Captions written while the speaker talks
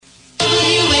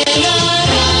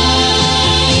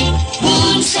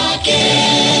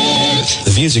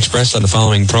views expressed on the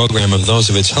following program are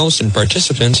those of its hosts and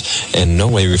participants and in no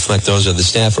way reflect those of the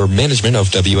staff or management of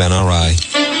WNRI.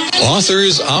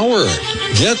 Author's Hour.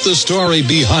 Get the story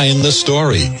behind the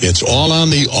story. It's all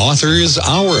on the Author's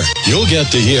Hour. You'll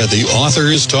get to hear the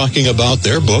authors talking about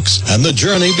their books and the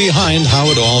journey behind how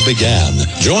it all began.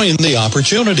 Join the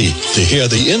opportunity to hear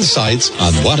the insights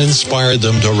on what inspired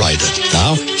them to write it.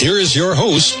 Now, here is your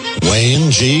host,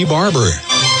 Wayne G. Barber.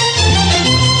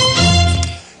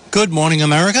 Good morning,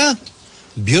 America.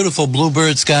 Beautiful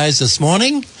bluebird skies this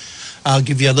morning. I'll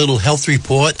give you a little health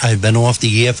report. I've been off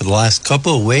the air for the last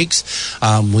couple of weeks.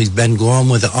 We've been going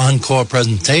with the encore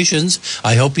presentations.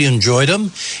 I hope you enjoyed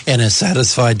them and it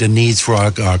satisfied the needs for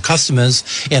our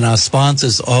customers and our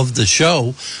sponsors of the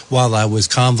show while I was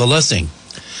convalescing.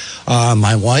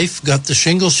 My wife got the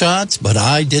shingle shots, but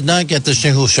I did not get the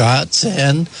shingle shots,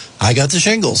 and I got the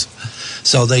shingles.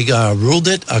 So they ruled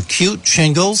it acute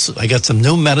shingles. I got some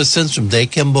new medicines from Day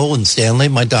Kimball and Stanley,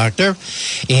 my doctor,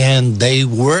 and they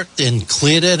worked and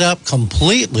cleared it up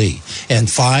completely in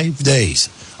 5 days.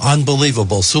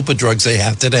 Unbelievable super drugs they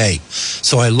have today.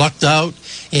 So I lucked out,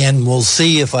 and we'll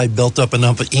see if I built up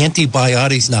enough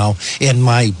antibiotics now in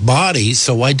my body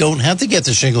so I don't have to get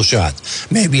the shingle shot.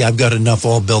 Maybe I've got enough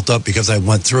all built up because I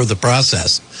went through the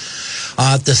process.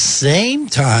 At the same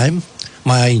time,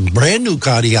 my brand new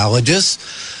cardiologist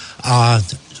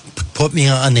put me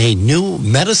on a new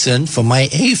medicine for my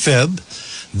AFib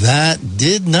that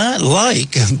did not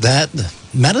like that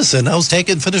medicine I was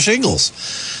taking for the shingles.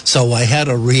 So I had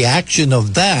a reaction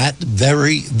of that.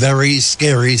 Very, very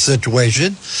scary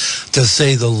situation, to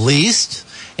say the least.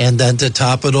 And then to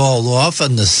top it all off,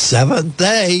 on the 7th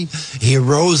day, he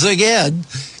rose again.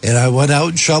 And I went out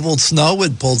and shoveled snow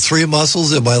and pulled 3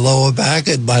 muscles in my lower back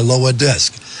and my lower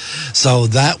disc. So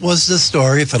that was the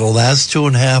story for the last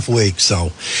 2.5 weeks.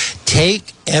 So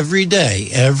take every day,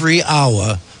 every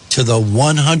hour to the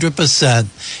 100%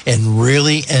 and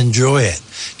really enjoy it,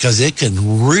 because it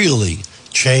can really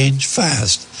change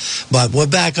fast. But we're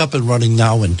back up and running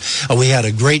now, and we had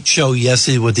a great show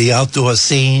yesterday with the outdoor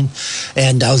scene,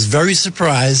 and I was very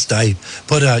surprised. I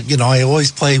put I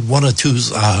always play 1 or 2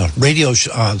 radio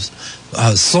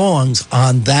songs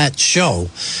on that show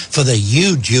for the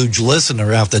huge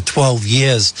listener after 12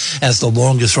 years as the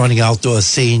longest running outdoor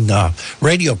scene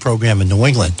radio program in New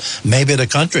England, maybe the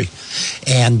country.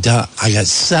 And I got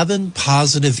 7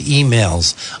 positive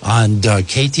emails on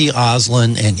KT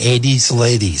Oslin and 80s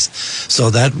Ladies. So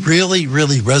that really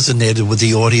resonated with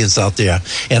the audience out there,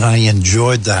 and I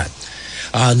enjoyed that.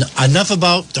 Enough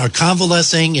about our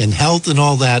convalescing and health and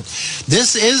all that.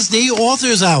 This is the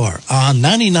Author's Hour on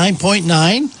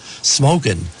 99.9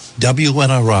 Smokin'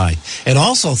 WNRI, and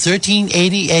also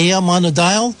 1380 AM on the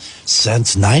dial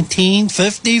since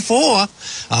 1954.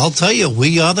 I'll tell you,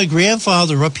 we are the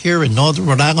grandfather up here in Northern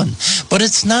Rhode Island, but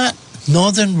it's not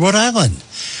Northern Rhode Island.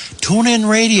 TuneIn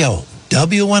Radio,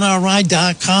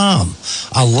 WNRI.com,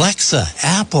 Alexa,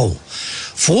 Apple,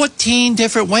 14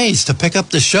 different ways to pick up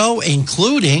the show,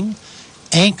 including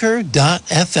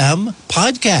Anchor.fm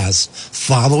podcast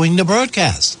following the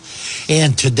broadcast.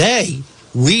 And today,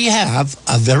 we have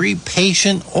a very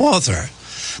patient author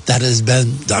that has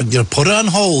been put on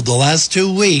hold the last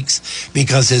 2 weeks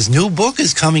because his new book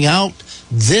is coming out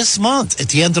this month, at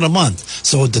the end of the month.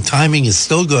 So the timing is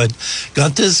still good.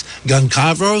 Guntis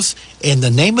Gonearos, and the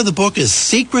name of the book is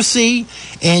Secrecy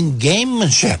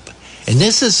Gamesmanship. And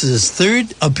this is his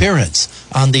 3rd appearance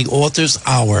on the Author's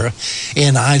Hour.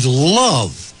 And I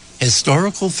love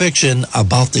historical fiction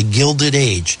about the Gilded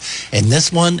Age. And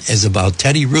this one is about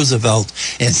Teddy Roosevelt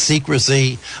and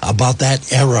secrecy about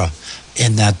that era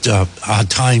in that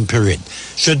time period.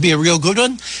 Should be a real good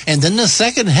one. And then the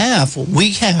second half,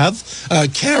 we have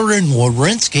Karen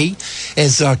Warinsky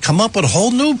has come up with a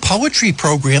whole new poetry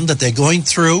program that they're going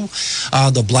through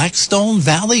the Blackstone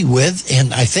Valley with.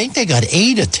 And I think they got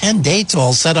 8 or 10 dates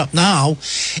all set up now,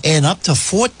 and up to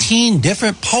 14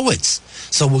 different poets.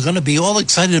 So we're going to be all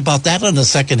excited about that in the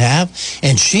second half.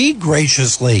 And she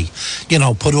graciously,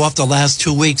 put off the last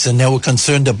 2 weeks, and they were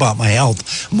concerned about my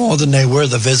health more than they were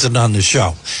the visit on the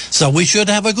show. So we should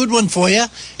have a good one for you.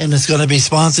 And it's going to be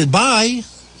sponsored by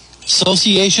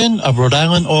Association of Rhode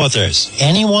Island Authors.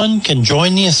 Anyone can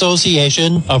join the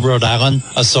Association of Rhode Island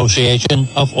Association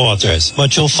of Authors,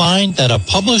 but you'll find that a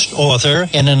published author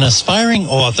and an aspiring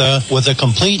author with a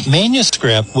complete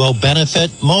manuscript will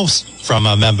benefit most from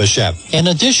a membership. In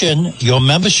addition, your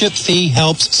membership fee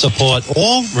helps support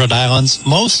all Rhode Island's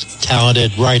most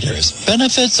talented writers.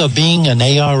 Benefits of being an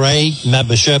ARA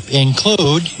membership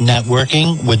include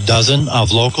networking with dozens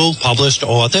of local published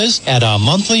authors at our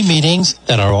monthly meetings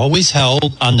that are always always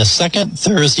held on the second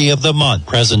Thursday of the month.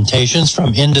 Presentations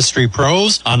from industry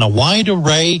pros on a wide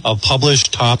array of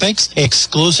published topics,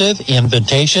 exclusive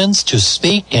invitations to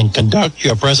speak and conduct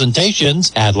your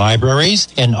presentations at libraries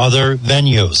and other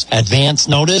venues. Advance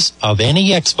notice of any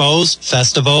expos,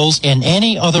 festivals, and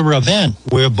any other event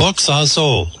where books are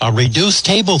sold. A reduced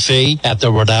table fee at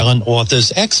the Rhode Island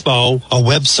Authors Expo, a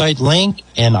website link,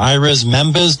 an IRA's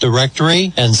members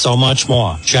directory, and so much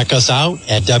more. Check us out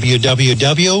at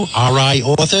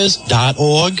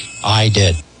www.riauthors.org. I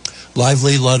did.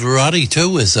 Lively Literati,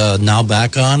 too, is now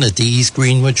back on at the East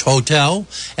Greenwich Hotel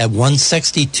at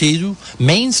 162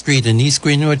 Main Street in East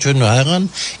Greenwich, Rhode Island.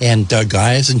 And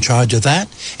Guy is in charge of that.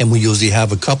 And we usually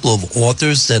have a couple of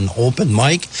authors and open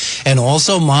mic. And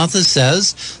also, Martha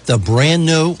says the brand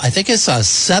new, I think it's a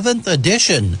 7th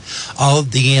edition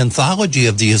of the anthology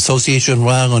of the Association of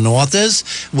Rhode Island Authors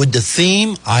with the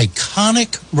theme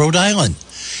Iconic Rhode Island.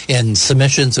 And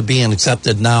submissions are being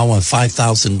accepted now on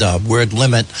 5,000 word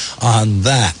limit on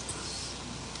that.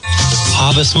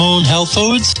 Harvest Moon Health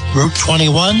Foods, Route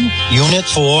 21, Unit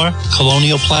 4,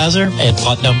 Colonial Plaza at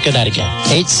Putnam, Connecticut.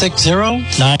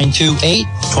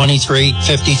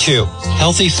 860-928-2352.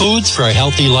 Healthy foods for a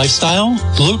healthy lifestyle,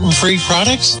 gluten-free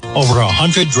products, over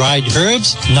 100 dried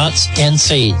herbs, nuts, and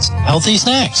seeds. Healthy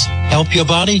snacks help your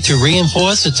body to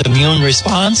reinforce its immune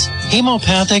response,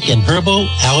 hemopathic and herbal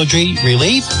allergy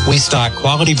relief. We stock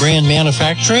quality brand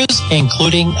manufacturers,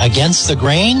 including Against the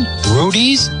Grain,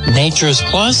 Rudy's, Nature's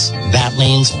Plus,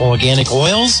 Vatline's Organic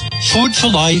Oils, Food for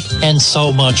Life, and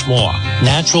so much more.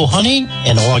 Natural honey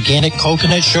and organic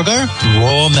coconut sugar,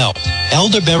 raw milk.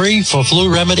 Elderberry for flu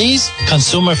remedies.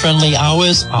 Consumer-friendly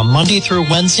hours are Monday through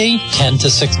Wednesday, 10 to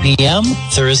 6 p.m.,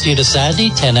 Thursday to Saturday,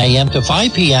 10 a.m. to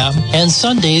 5 p.m., and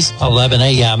Sundays, 11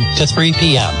 a.m. to 3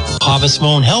 p.m.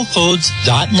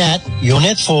 HarvestMoonHealthFoods.net,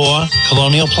 Unit 4,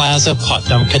 Colonial Plaza,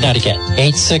 Putnam, Connecticut.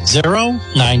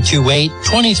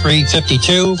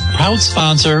 860-928-2352. Proud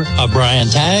sponsor of Brian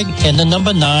Tagg and the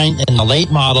number 9 in the late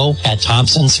model at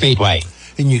Thompson Speedway.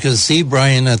 And you can see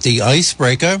Brian at the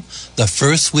Icebreaker the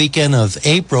first weekend of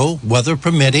April, weather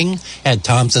permitting, at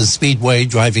Thompson Speedway,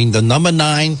 driving the number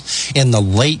 9 in the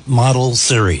late model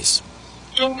series.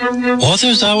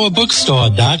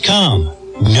 AuthorsHourBookstore.com.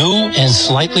 New and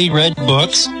slightly read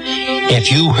books.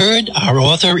 If you heard our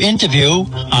author interview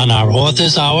on our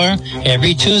Authors Hour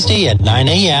every Tuesday at 9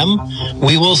 a.m.,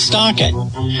 we will stock it.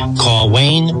 Call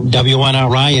Wayne,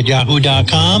 WNRI at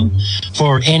yahoo.com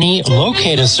for any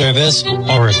locator service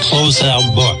or a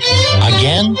closeout book.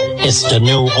 Again, it's the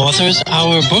new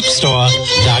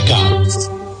AuthorsHourBookstore.com.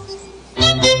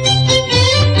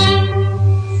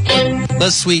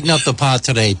 Let's sweeten up the pot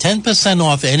today. 10%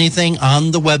 off anything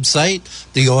on the website,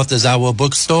 the Authors Hour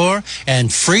Bookstore,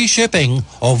 and free shipping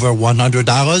over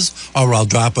 $100, or I'll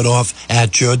drop it off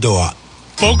at your door.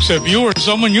 Folks, if you or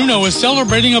someone you know is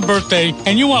celebrating a birthday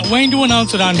and you want Wayne to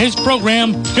announce it on his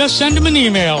program, just send him an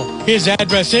email. His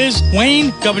address is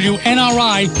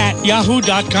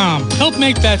WayneWNRI@yahoo.com. Help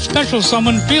make that special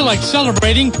someone feel like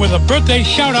celebrating with a birthday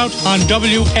shout-out on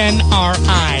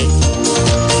WNRI.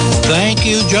 Thank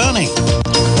you, Johnny.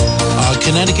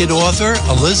 Connecticut author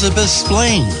Elizabeth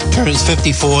Splain turns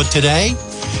 54 today.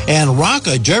 And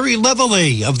rocker Jerry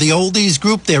Leverly of the Oldies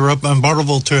group there up in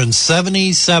Bartleville turns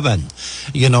 77.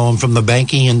 You know him from the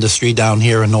banking industry down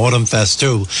here in Autumn Fest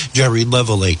too, Jerry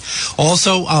Leverly.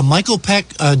 Also, Michael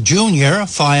Peck Jr.,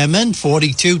 fireman,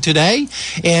 42 today.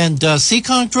 And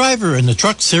Seekonk driver in the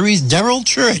truck series, Daryl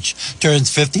Church,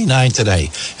 turns 59 today.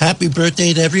 Happy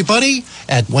birthday to everybody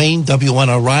at Wayne,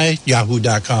 WNRI,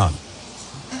 yahoo.com.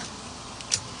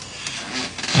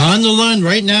 On the line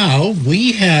right now,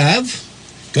 we have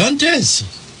Guntis.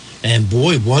 And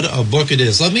boy, what a book it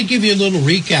is. Let me give you a little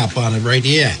recap on it right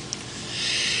here.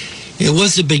 It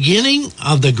was the beginning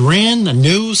of the grand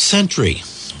new century.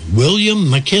 William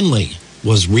McKinley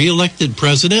was reelected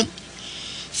president.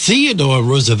 Theodore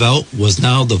Roosevelt was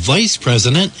now the vice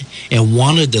president and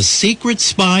wanted the secret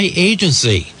spy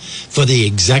agency for the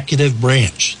executive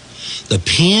branch. The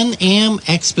Pan Am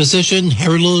Exposition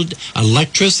heralded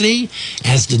electricity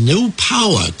as the new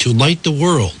power to light the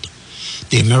world.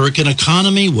 The American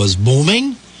economy was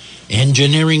booming.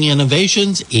 Engineering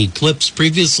innovations eclipsed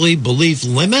previously believed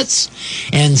limits,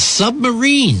 and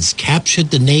submarines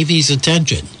captured the Navy's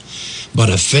attention. But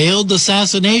a failed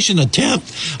assassination attempt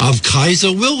of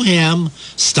Kaiser Wilhelm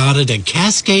started a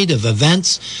cascade of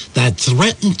events that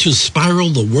threatened to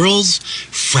spiral the world's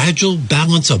fragile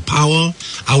balance of power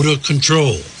out of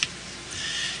control.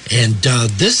 And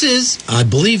this is, I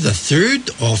believe, the third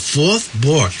or fourth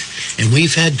book. And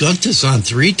we've had Guntis on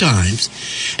 3 times.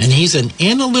 And he's an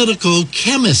analytical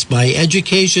chemist by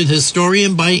education,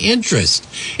 historian by interest,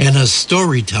 and a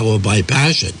storyteller by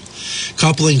passion.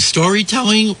 Coupling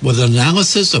storytelling with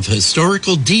analysis of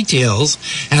historical details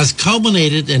has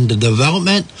culminated in the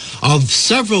development of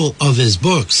several of his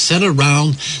books set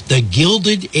around the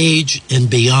Gilded Age and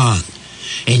beyond.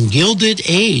 And Gilded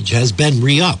Age has been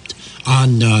re-upped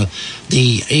on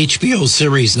the HBO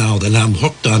series now, that I'm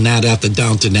hooked on that after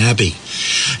Downton Abbey.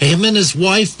 Him and his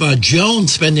wife, Joan,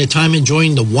 spend their time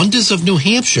enjoying the wonders of New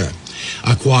Hampshire.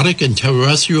 Aquatic and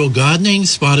terrestrial gardening,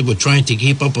 spotted with trying to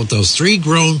keep up with those 3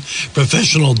 grown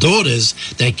professional daughters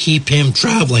that keep him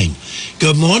traveling.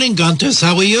 Good morning, Guntis.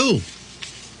 How are you?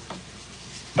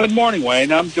 Good morning,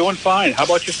 Wayne. I'm doing fine. How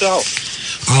about yourself?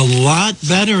 A lot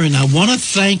better, and I want to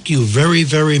thank you very,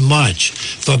 very much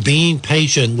for being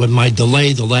patient with my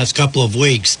delay the last couple of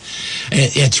weeks.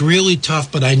 It's really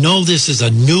tough, but I know this is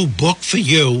a new book for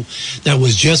you that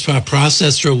was just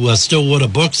processed through Stillwater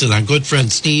Books and our good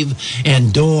friend Steve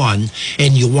and Dawn,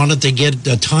 and you wanted to get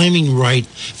the timing right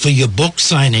for your book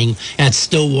signing at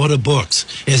Stillwater Books.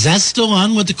 Is that still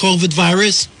on with the COVID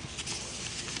virus?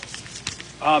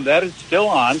 That is still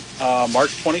on,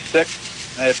 March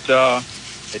 26th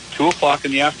at 2 o'clock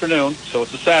in the afternoon, so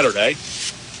it's a Saturday.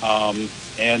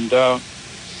 And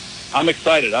I'm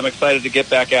excited. I'm excited to get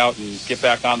back out and get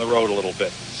back on the road a little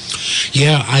bit.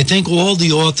 Yeah, I think all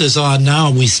the authors are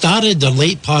now. We started the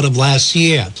late part of last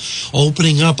year,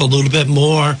 opening up a little bit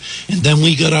more, and then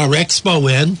we got our expo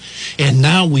in, and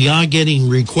now we are getting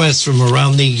requests from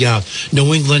around the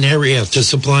New England area to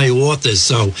supply authors.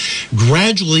 So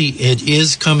gradually it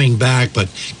is coming back, but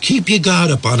keep your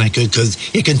guard up on it because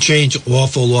it can change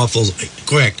awful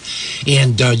quick.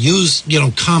 And use,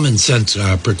 common sense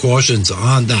precautions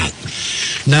on that.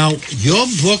 Now, your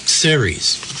book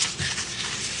series,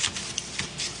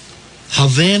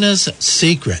 Havana's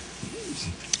Secret.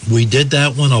 We did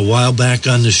that one a while back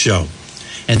on the show.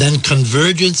 And then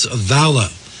Convergence of Valor,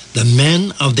 The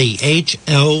Men of the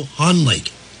H.L. Hunley.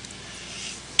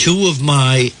 2 of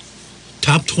my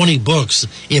top 20 books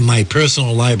in my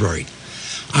personal library.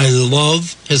 I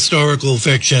love historical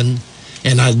fiction,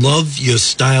 and I love your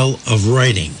style of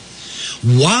writing.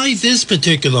 Why this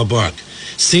particular book?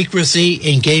 Secrecy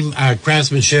and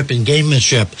craftsmanship and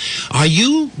gamemanship. Are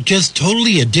you just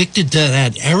totally addicted to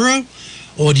that era,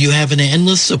 or do you have an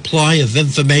endless supply of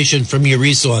information from your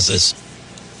resources?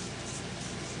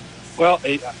 Well,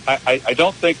 I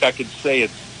don't think I could say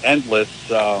it's endless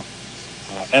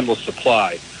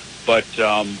supply, but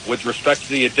with respect to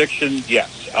the addiction,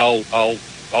 yes,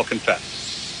 I'll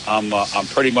confess. I'm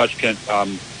pretty much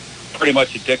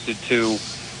addicted to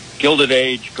Gilded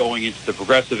Age going into the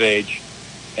Progressive Age.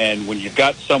 And when you've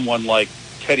got someone like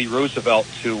Teddy Roosevelt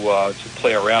to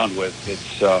play around with,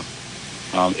 it's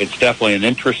definitely an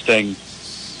interesting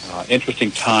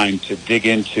time to dig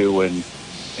into and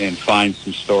find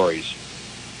some stories.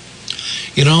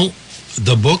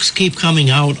 The books keep coming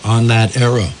out on that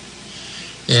era,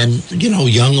 and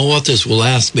young authors will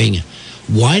ask me,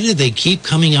 why do they keep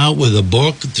coming out with a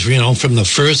book, from the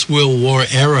First World War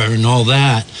era and all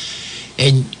that?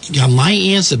 And my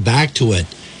answer back to it,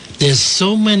 there's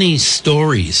so many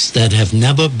stories that have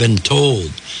never been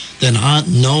told, that aren't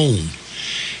known.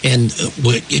 And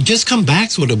it just come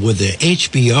back with the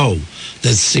HBO.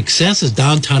 The success of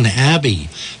Downton Abbey,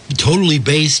 totally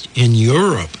based in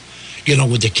Europe,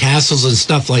 with the castles and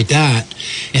stuff like that.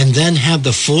 And then have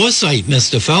the foresight,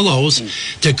 Mr. Fellows,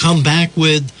 to come back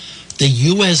with the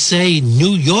USA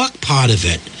New York part of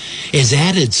it. Is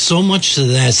added so much to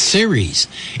that series.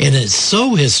 And it's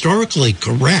so historically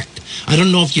correct. I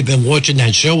don't know if you've been watching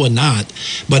that show or not,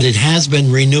 but it has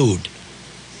been renewed.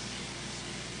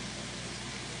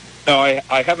 No,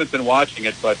 I haven't been watching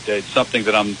it, but it's something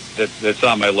that's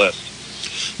on my list.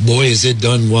 Boy, is it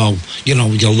done well.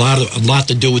 A lot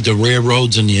to do with the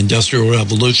railroads and the Industrial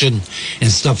Revolution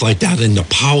and stuff like that, and the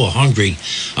power-hungry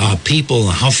people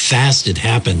and how fast it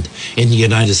happened in the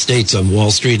United States on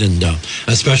Wall Street and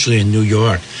especially in New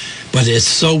York. But it's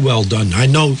so well done. I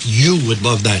know you would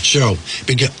love that show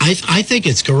because I think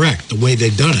it's correct the way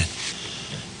they've done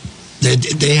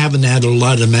it. They haven't added a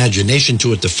lot of imagination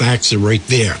to it. The facts are right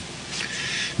there.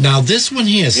 Now, this one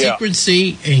here,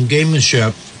 Secrecy and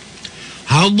Gamemanship,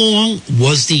 how long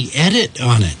was the edit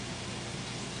on it?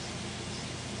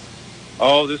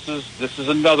 Oh, this is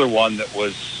another one that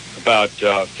was about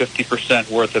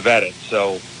 50% worth of edit.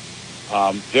 So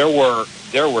there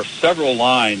were several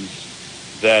lines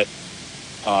that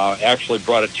actually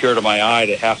brought a tear to my eye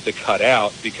to have to cut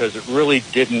out because it really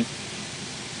didn't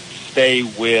stay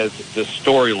with the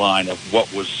storyline of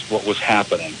what was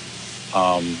happening.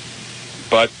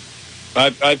 But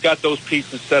I've got those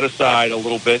pieces set aside a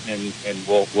little bit, and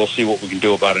we'll see what we can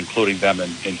do about including them in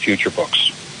future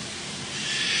books.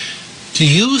 Do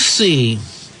you see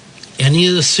any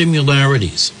of the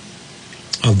similarities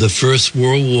of the First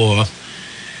World War,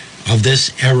 of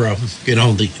this era,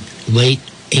 the late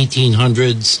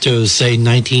 1800s to, say,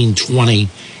 1920,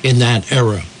 in that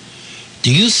era?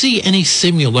 Do you see any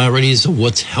similarities of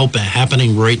what's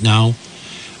happening right now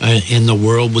in the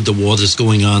world with the war that's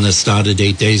going on that started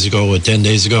 8 days ago or 10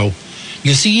 days ago?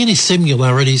 You see any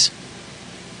similarities?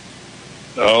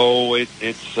 Oh,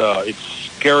 it's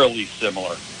scarily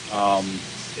similar,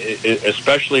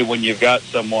 especially when you've got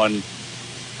someone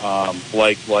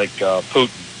like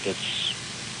Putin. It's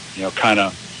kind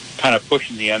of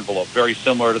pushing the envelope, very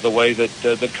similar to the way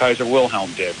that Kaiser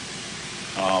Wilhelm did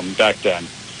back then.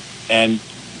 And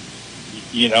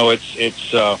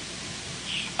it's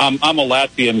I'm a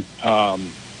Latvian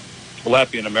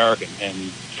American and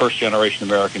first generation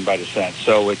American by descent,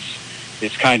 so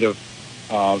it's kind of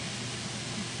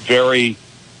very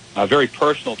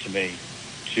personal to me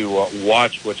to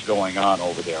watch what's going on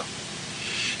over there.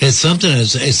 It's something.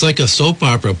 It's like a soap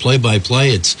opera,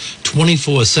 play-by-play. It's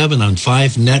 24/7 on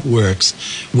 5 networks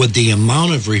with the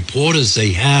amount of reporters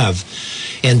they have.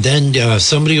 And then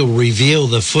somebody will reveal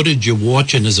the footage you're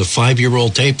watching is a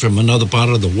 5-year-old tape from another part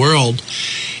of the world.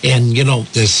 And,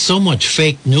 there's so much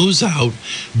fake news out,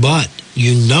 but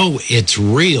it's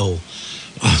real.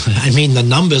 I mean, the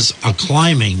numbers are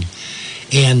climbing.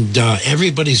 And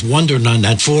everybody's wondering on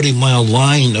that 40-mile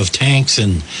line of tanks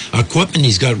and equipment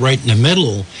he's got right in the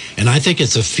middle. And I think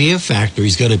it's a fear factor.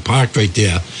 He's got it parked right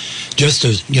there just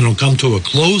to, come to a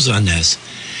close on this.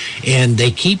 And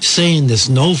they keep saying this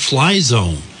no-fly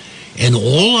zone. And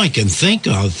all I can think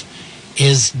of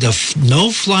is the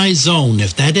no-fly zone,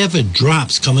 if that ever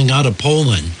drops coming out of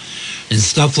Poland and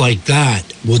stuff like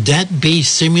that, would that be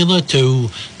similar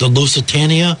to the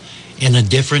Lusitania in a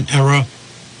different era?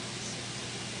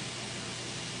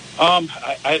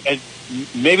 I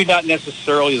maybe not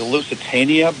necessarily the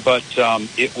Lusitania, but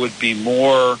it would be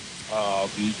more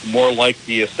like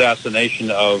the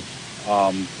assassination of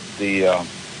the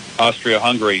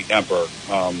Austria-Hungary emperor.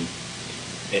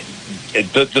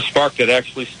 The spark that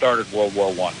actually started World War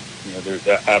I. There's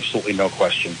absolutely no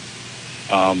question.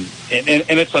 And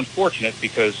it's unfortunate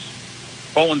because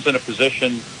Poland's in a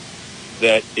position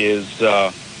that is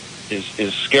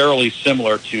scarily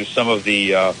similar to some of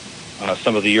the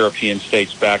European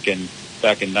states back in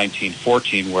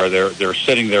 1914, where they're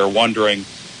sitting there wondering,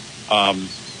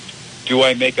 do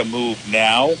I make a move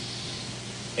now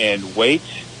and wait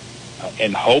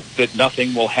and hope that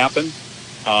nothing will happen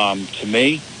to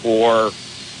me, or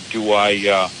do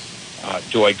I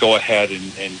go ahead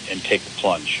and take the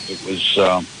plunge? It was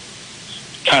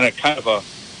kind of a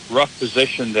rough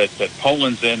position that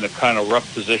Poland's in, the kind of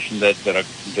rough position that a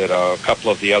couple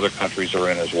of the other countries are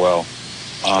in as well.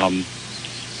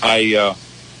 I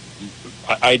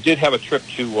did have a trip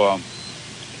to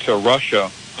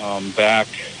Russia back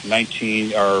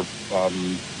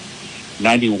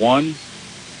 91.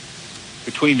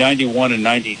 Between 91 and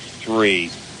 93,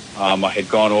 I had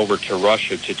gone over to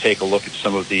Russia to take a look at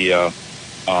some of the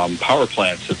power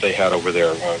plants that they had over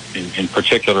there. In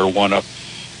particular, one up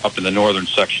in the northern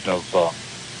section of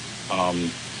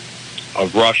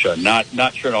Russia, not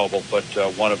Chernobyl, but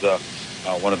one of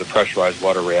the pressurized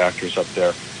water reactors up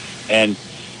there. And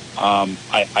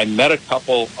I met a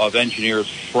couple of engineers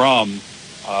from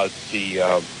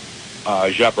the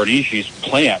Zaporizhzhia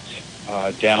plant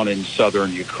down in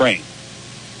southern Ukraine.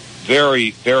 Very,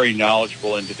 very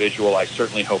knowledgeable individual. I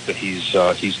certainly hope that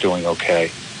he's doing okay.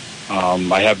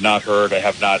 I have not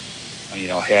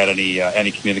had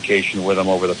any communication with him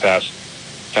over the past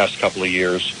couple of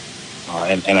years,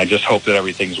 and I just hope that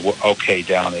everything's okay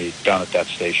down at that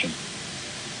station.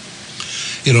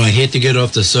 I hate to get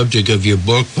off the subject of your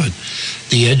book, but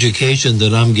the education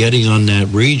that I'm getting on that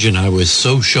region, I was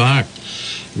so shocked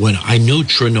when I knew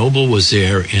Chernobyl was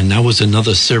there, and that was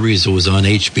another series that was on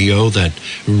HBO that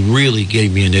really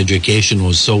gave me an education,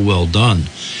 was so well done.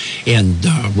 And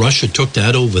Russia took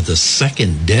that over the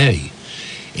second day.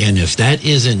 And if that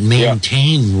isn't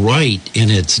maintained right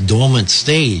in its dormant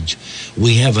stage,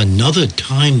 we have another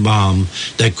time bomb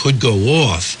that could go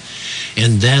off.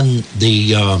 And then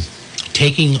the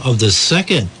taking of the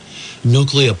second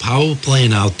nuclear power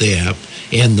plant out there,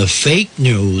 and the fake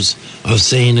news of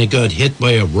saying it got hit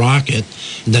by a rocket,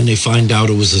 and then they find out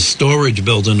it was a storage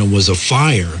building and was a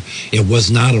fire. It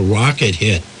was not a rocket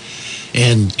hit.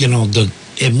 And,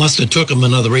 it must have took them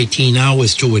another 18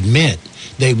 hours to admit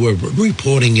they were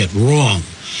reporting it wrong.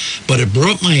 But it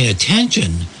brought my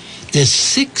attention there's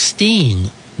 16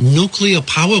 nuclear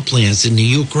power plants in the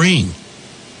Ukraine.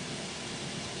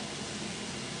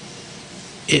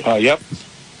 Yep.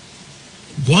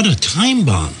 What a time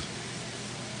bomb.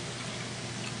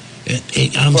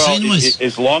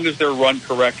 As long as they're run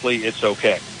correctly, it's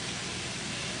okay.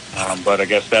 But I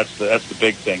guess that's the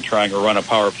big thing. Trying to run a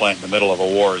power plant in the middle of a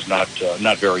war is not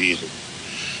very easy.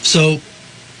 So,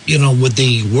 with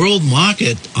the world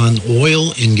market on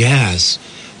oil and gas,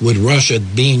 with Russia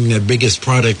being the biggest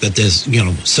product that they're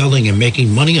selling and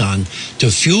making money on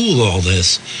to fuel all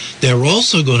this, they're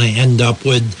also going to end up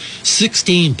with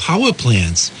 16 power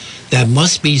plants that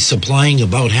must be supplying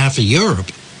about half of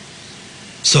Europe.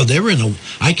 So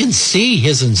I can see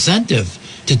his incentive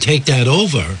to take that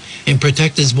over and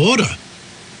protect his border.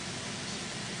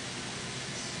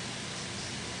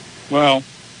 Well,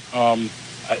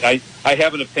 I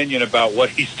have an opinion about what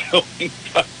he's doing,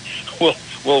 but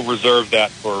we'll reserve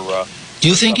that for. Do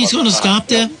you think he's going to stop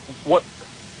there? What?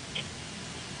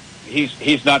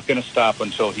 He's not going to stop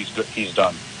until he's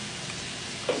done.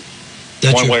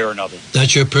 One way or another.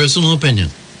 That's your personal opinion.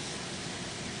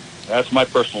 That's my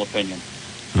personal opinion.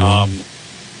 Mm-hmm.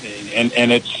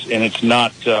 And it's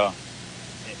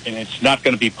not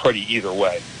going to be pretty either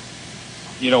way.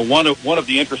 One of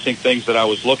the interesting things that I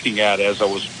was looking at as I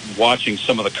was watching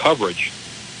some of the coverage,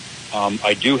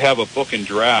 I do have a book in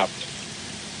draft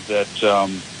that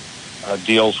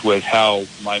deals with how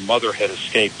my mother had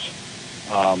escaped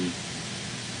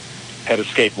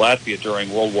Latvia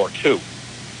during World War II,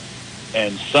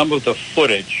 and some of the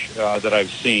footage that I've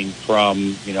seen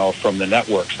from the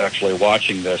networks actually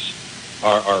watching this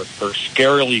are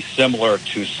scarily similar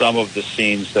to some of the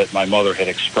scenes that my mother had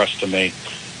expressed to me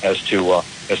as to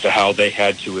how they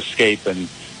had to escape and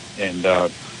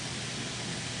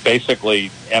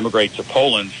basically emigrate to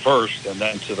Poland first, and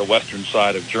then to the western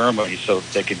side of Germany, so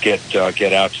that they could get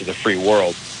out to the free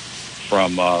world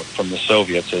from the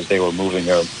Soviets as they were moving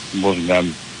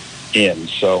them in.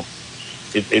 So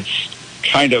it's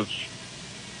kind of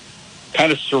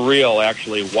surreal,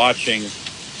 actually, watching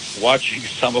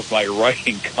some of my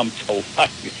writing come to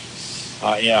life.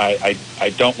 I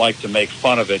don't like to make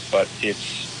fun of it, but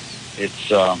it's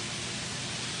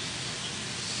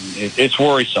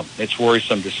worrisome. It's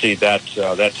worrisome to see that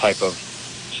type of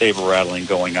saber rattling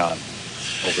going on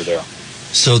over there.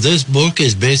 So this book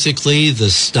is basically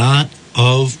the start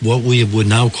of what we would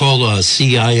now call a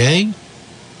CIA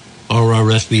or our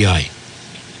FBI.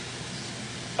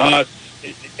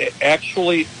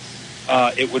 Actually,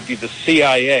 it would be the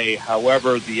CIA.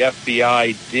 However, the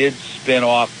FBI did spin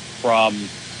off from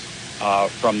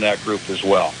that group as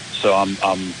well. So I'm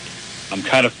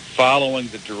kind of following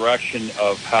the direction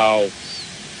of how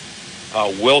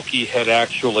Wilkie had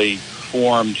actually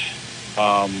formed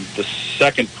the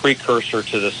second precursor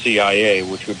to the CIA,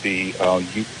 which would be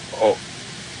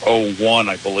 01,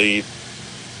 I believe,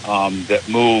 that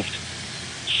moved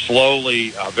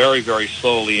slowly, very, very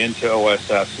slowly into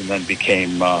OSS, and then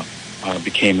became the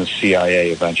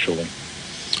CIA eventually.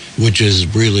 Which is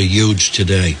really huge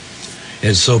today.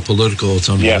 It's so political, it's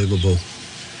unbelievable. Yes.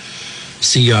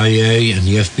 CIA and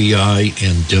the FBI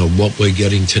and what we're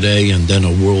getting today, and then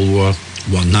a world war.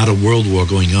 Well, not a world war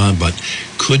going on, but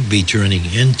could be turning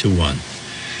into one.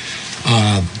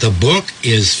 The book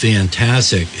is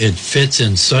fantastic. It fits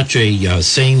in such a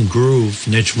same groove,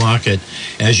 niche market,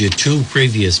 as your two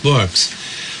previous books.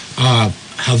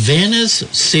 Havana's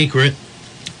Secret,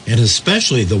 and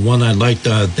especially the one I liked,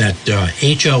 that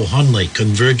H.L. Hunley,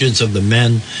 Convergence of the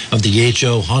Men of the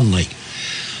H.L. Hunley.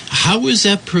 How has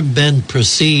that been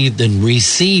perceived and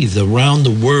received around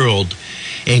the world?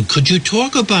 And could you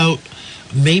talk about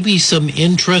maybe some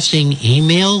interesting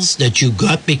emails that you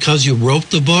got because you wrote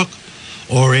the book,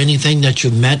 or anything that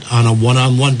you met on a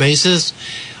one-on-one basis?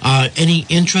 Any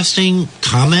interesting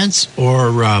comments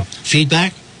or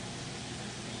feedback?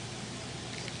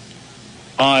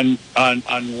 On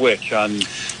which? On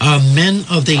Men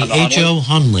of the H.L.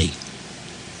 Hunley.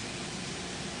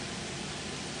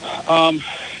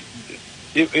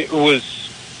 It was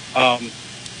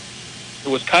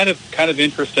kind of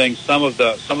interesting. Some of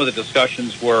the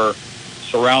discussions were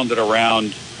surrounded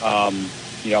around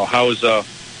how's a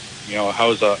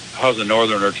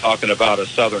northerner talking about a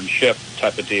southern ship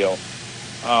type of deal.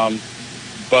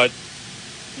 But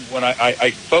when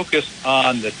I focused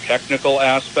on the technical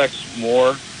aspects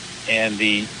more and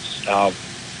the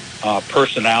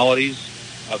personalities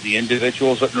of the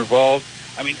individuals that were involved,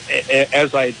 I mean,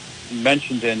 as I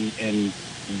mentioned in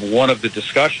one of the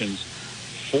discussions,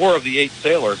 4 of the 8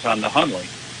 sailors on the Hunley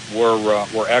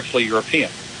were actually European.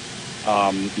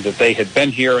 that they had been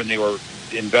here and they were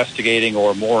investigating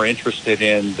or more interested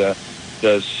in the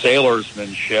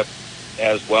sailorsmanship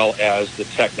as well as the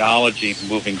technology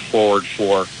moving forward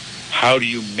for how do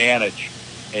you manage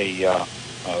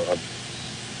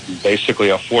basically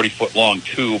a 40-foot long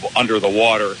tube under the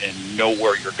water and know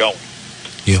where you're going,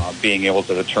 being able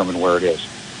to determine where it is.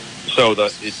 So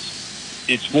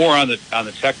it's more on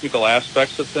the technical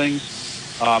aspects of things.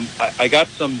 I got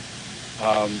some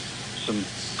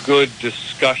good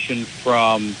discussion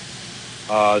from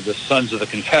the Sons of the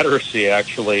Confederacy,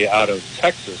 actually, out of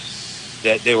Texas,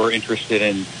 that they were interested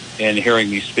in hearing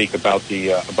me speak about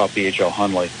the H.L.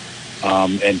 Hunley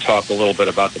and talk a little bit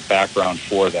about the background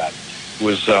for that. It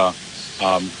was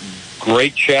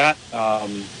great chat,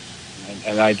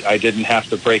 and I didn't have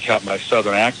to break out my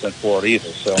southern accent for it either,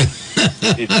 so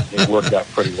it worked out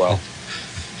pretty well.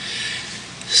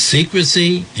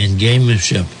 Secrecy and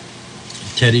Gamesmanship.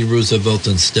 Teddy Roosevelt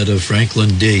instead of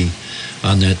Franklin D.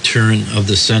 on that turn of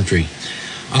the century.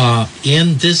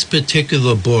 In this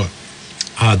particular book,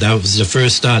 that was the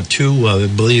first start, too, I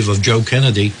believe, of Joe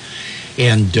Kennedy.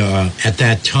 And at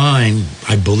that time,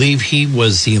 I believe he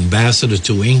was the ambassador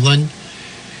to England.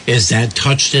 Is that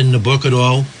touched in the book at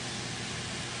all?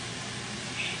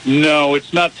 No,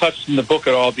 it's not touched in the book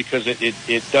at all because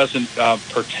it doesn't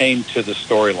pertain to the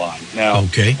storyline. Now,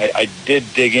 okay. I did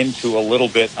dig into a little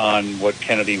bit on what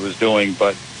Kennedy was doing,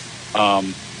 but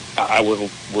I would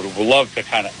have loved to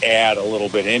kind of add a little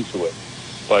bit into it,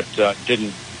 but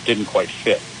didn't quite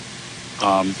fit.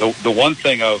 The one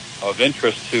thing of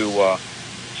interest to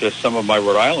some of my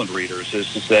Rhode Island readers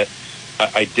is that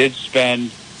I did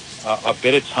spend a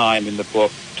bit of time in the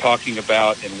book talking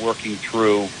about and working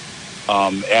through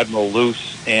Admiral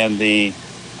Luce and the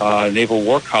Naval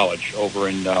War College over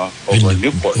in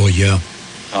Newport. Oh, yeah.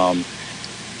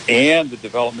 And the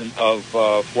development of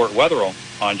Fort Wetherill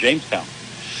on Jamestown.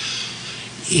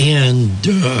 And,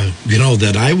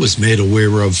 that I was made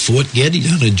aware of, Fort Getty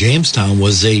down in Jamestown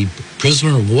was a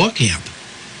prisoner of war camp.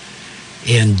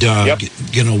 And,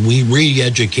 we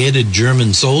re-educated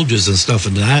German soldiers and stuff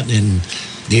like that in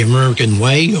the American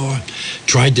way, or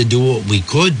tried to do what we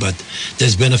could. But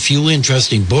there's been a few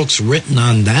interesting books written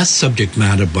on that subject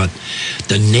matter. But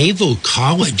the Naval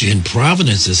College in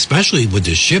Providence, especially with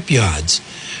the shipyards,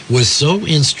 was so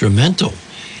instrumental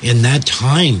in that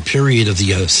time period of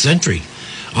the century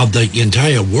of the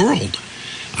entire world.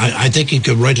 I think he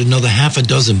could write another half a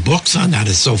dozen books on that.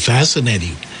 It's so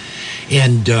fascinating.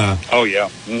 And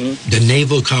the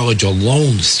Naval College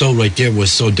alone, still right there,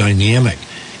 was so dynamic.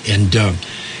 And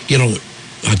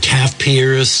Taft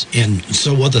Pierce and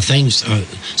so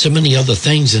many other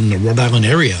things in the Rhode Island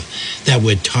area that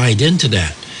were tied into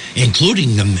that,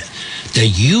 including the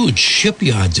huge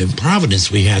shipyards in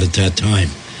Providence we had at that time.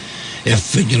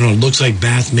 If it looks like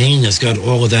Bath, Maine has got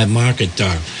all of that market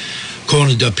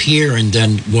cornered up here, and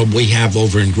then what we have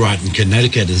over in Groton,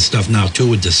 Connecticut and stuff now too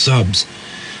with the subs.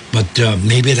 But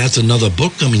maybe that's another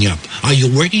book coming up. Are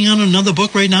you working on another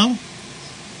book right now?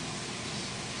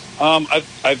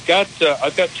 I've got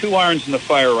two irons in the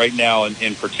fire right now.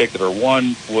 In particular,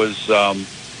 one was a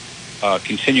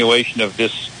continuation of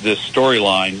this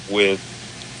storyline with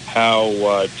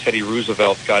how Teddy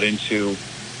Roosevelt got into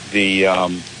the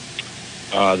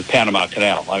Panama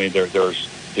Canal. I mean, there's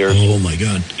oh my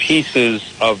God, pieces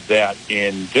of that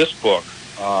in this book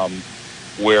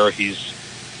where he's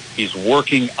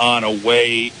working on a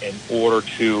way in order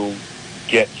to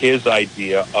get his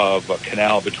idea of a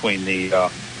canal between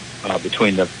the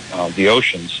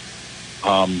oceans,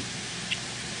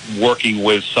 working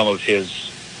with some of his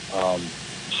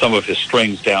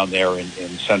strings down there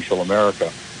in Central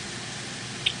America.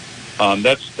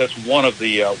 That's one of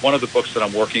the books that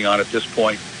I'm working on at this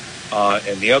point,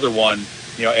 and the other one,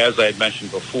 as I had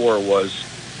mentioned before, was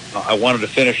I wanted to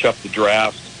finish up the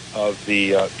draft of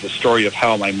the story of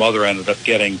how my mother ended up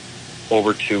getting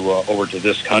over to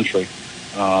this country.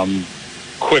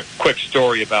 Quick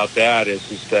story about that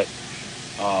is that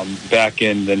back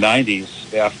in the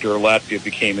 90s, after Latvia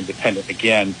became independent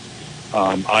again,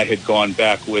 I had gone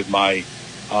back with my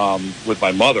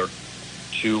mother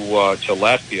to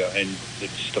Latvia, and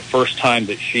it's the first time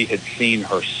that she had seen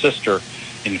her sister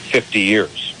in 50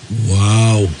 years.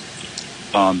 Wow!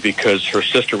 Because her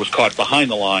sister was caught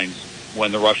behind the lines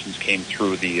when the Russians came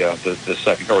through the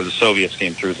second, or the Soviets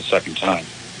came through the second time.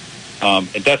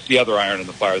 And that's the other iron in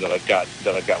the fire that I've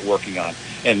got working on.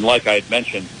 And like I had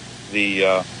mentioned,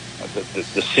 the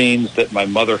scenes that my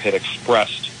mother had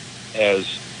expressed as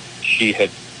she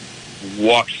had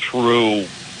walked through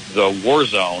the war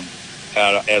zone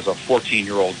as a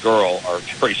 14-year-old girl are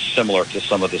very similar to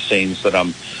some of the scenes that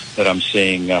I'm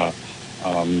seeing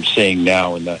seeing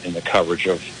now in the coverage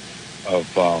of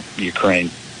Ukraine.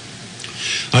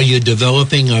 Are you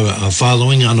developing a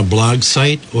following on a blog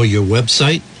site or your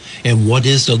website? And what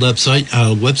is the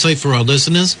website for our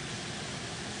listeners?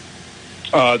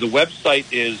 The website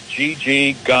is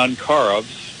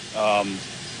gggoncarovs,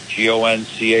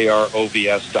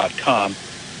 GONCAROVS.com.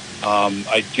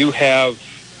 I do have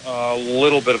a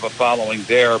little bit of a following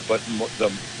there, but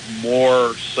the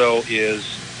more so is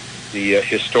the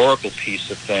historical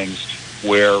piece of things,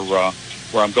 where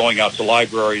I'm going out to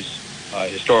libraries,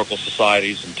 historical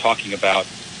societies, and talking about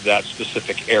that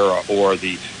specific era or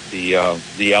the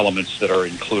elements that are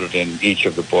included in each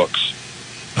of the books.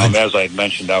 As I had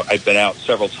mentioned, I've been out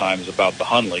several times about the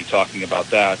Hunley, talking about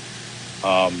that.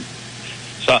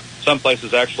 Some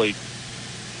places actually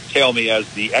hail me as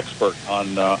the expert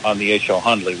on the H.L.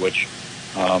 Hunley, which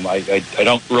I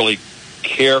don't really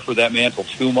care for that mantle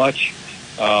too much,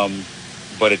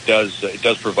 but it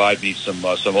does provide me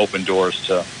some open doors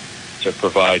to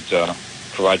provide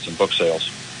some book sales.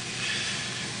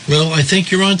 Well, I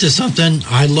think you're onto something.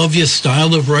 I love your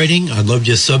style of writing. I love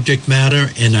your subject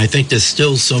matter, and I think there's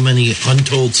still so many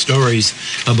untold stories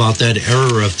about that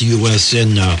era of the U.S.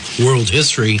 in world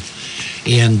history.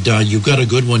 And you've got a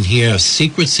good one here,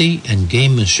 Secrecy and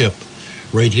Gamesmanship,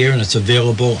 right here, and it's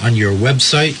available on your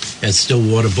website at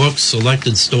Stillwater Books,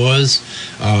 selected stores,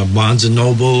 Barnes &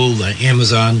 Noble,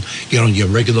 Amazon, your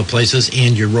regular places,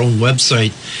 and your own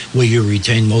website where you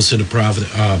retain most of the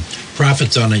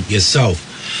profits on it yourself.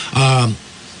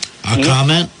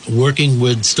 Comment, working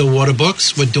with Stillwater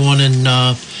Books, we're doing in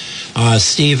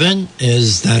Stephen,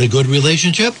 is that a good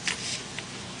relationship?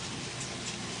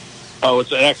 Oh,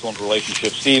 it's an excellent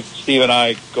relationship. Steve and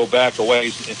I go back a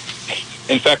ways.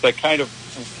 In fact, I kind of,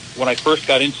 when I first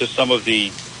got into some of the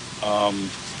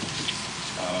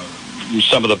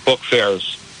book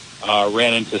fairs,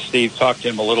 ran into Steve, talked to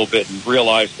him a little bit, and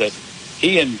realized that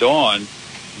he and Dawn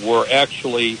were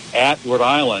actually at Rhode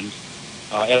Island,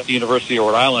 at the University of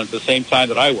Rhode Island, at the same time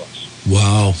that I was.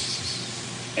 Wow!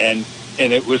 And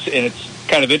it's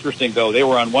kind of interesting, though. They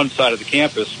were on one side of the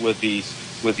campus with the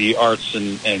arts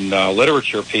and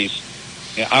literature piece.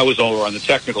 And I was over on the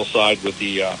technical side with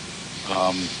the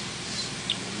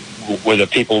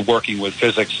people working with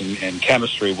physics and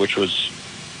chemistry, which was,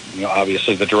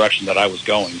 obviously the direction that I was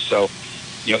going. So,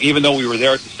 even though we were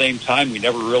there at the same time, we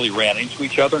never really ran into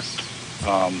each other.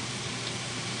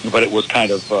 But it was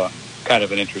kind of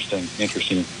an interesting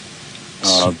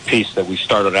piece that we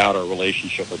started out our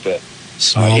relationship a bit.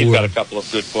 He's got a couple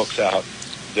of good books out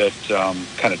that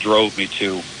kind of drove me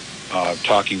to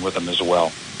talking with him as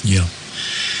well. Yeah.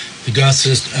 Gus,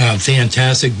 this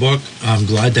fantastic book. I'm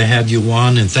glad to have you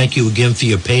on, and thank you again for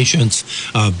your patience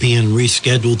being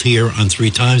rescheduled here on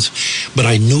 3 times. But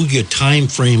I knew your time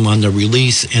frame on the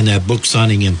release and that book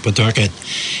signing in Pawtucket,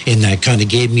 and that kind of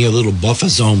gave me a little buffer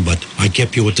zone, but I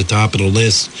kept you at the top of the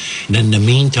list. And in the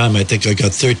meantime, I think I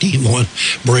got 13 more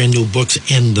brand new books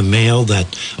in the mail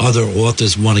that other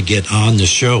authors want to get on the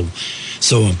show.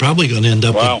 So I'm probably going to end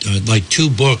up with like 2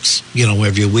 books,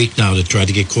 every week now to try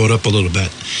to get caught up a little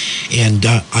bit. And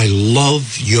I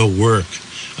love your work.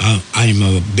 I'm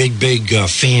a big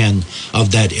fan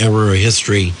of that era of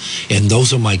history, and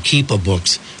those are my keeper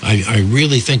books. I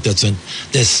really think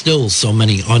there's still so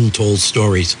many untold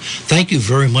stories. Thank you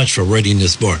very much for writing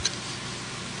this book.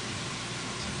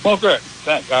 Well, great.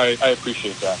 Thanks. I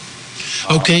appreciate that.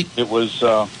 Okay. It was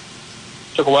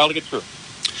took a while to get through.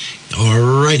 All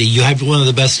righty. You have one of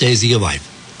the best days of your life.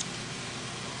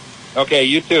 Okay,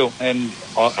 you too. And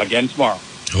again tomorrow.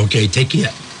 Okay, take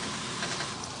care.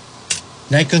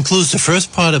 That concludes the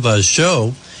first part of our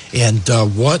show. And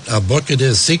what a book it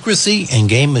is, Secrecy and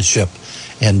Gamesmanship.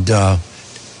 And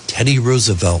Teddy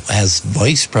Roosevelt as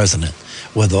vice president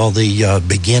with all the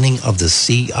beginning of the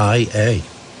CIA.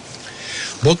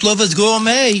 Book Lovers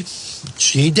Gourmet,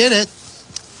 she did it.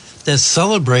 They're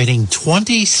celebrating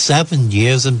 27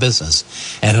 years in business.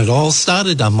 And it all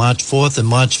started on March 4th and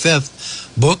March 5th.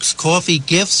 Books, coffee,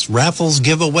 gifts, raffles,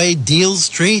 giveaway, deals,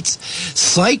 treats,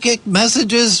 psychic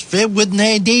messages with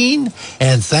Nadine.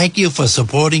 And thank you for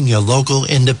supporting your local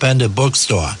independent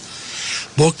bookstore.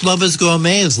 Book Lovers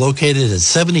Gourmet is located at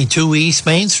 72 East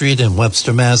Main Street in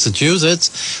Webster, Massachusetts,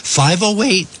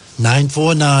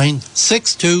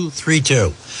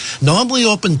 508-949-6232. Normally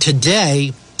open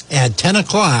today at 10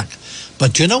 o'clock.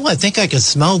 But I think I can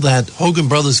smell that Hogan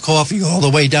Brothers coffee all the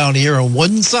way down here in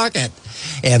Woonsocket.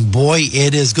 And boy,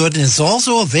 it is good. And it's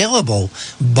also available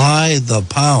by the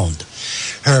pound.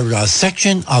 Her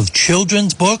section of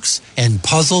children's books and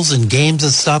puzzles and games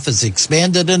and stuff is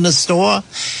expanded in the store,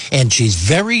 and she's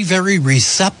very, very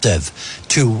receptive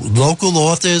to local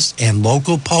authors and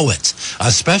local poets,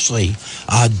 especially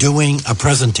doing a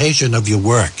presentation of your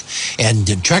work.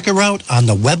 And check her out on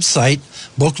the website,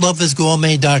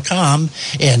 bookloversgourmet.com,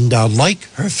 and like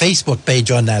her Facebook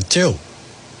page on that too.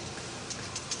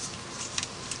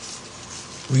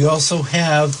 We also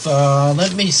have,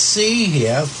 let me see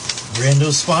here, brand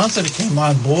new sponsor that came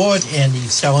on board, and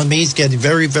he's telling me he's getting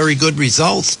very, very good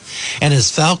results, and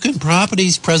his Falcon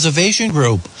Properties Preservation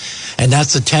Group. And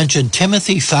that's attention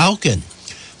Timothy Falcon,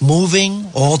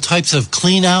 moving, all types of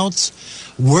cleanouts,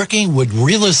 working with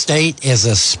real estate as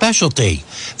a specialty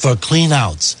for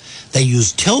cleanouts. They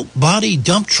use tilt body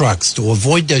dump trucks to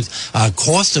avoid the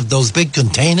cost of those big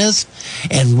containers,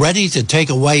 and ready to take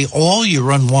away all your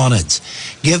unwanteds.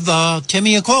 Give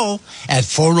Timmy a call at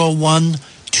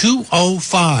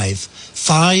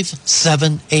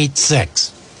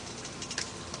 401-205-5786.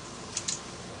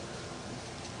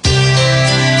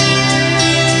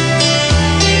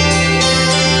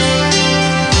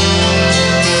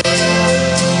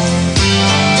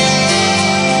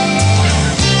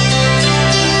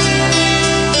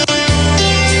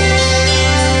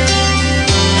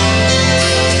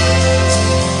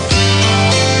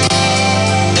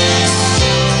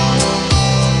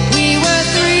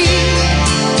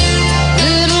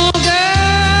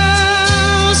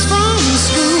 From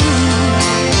school.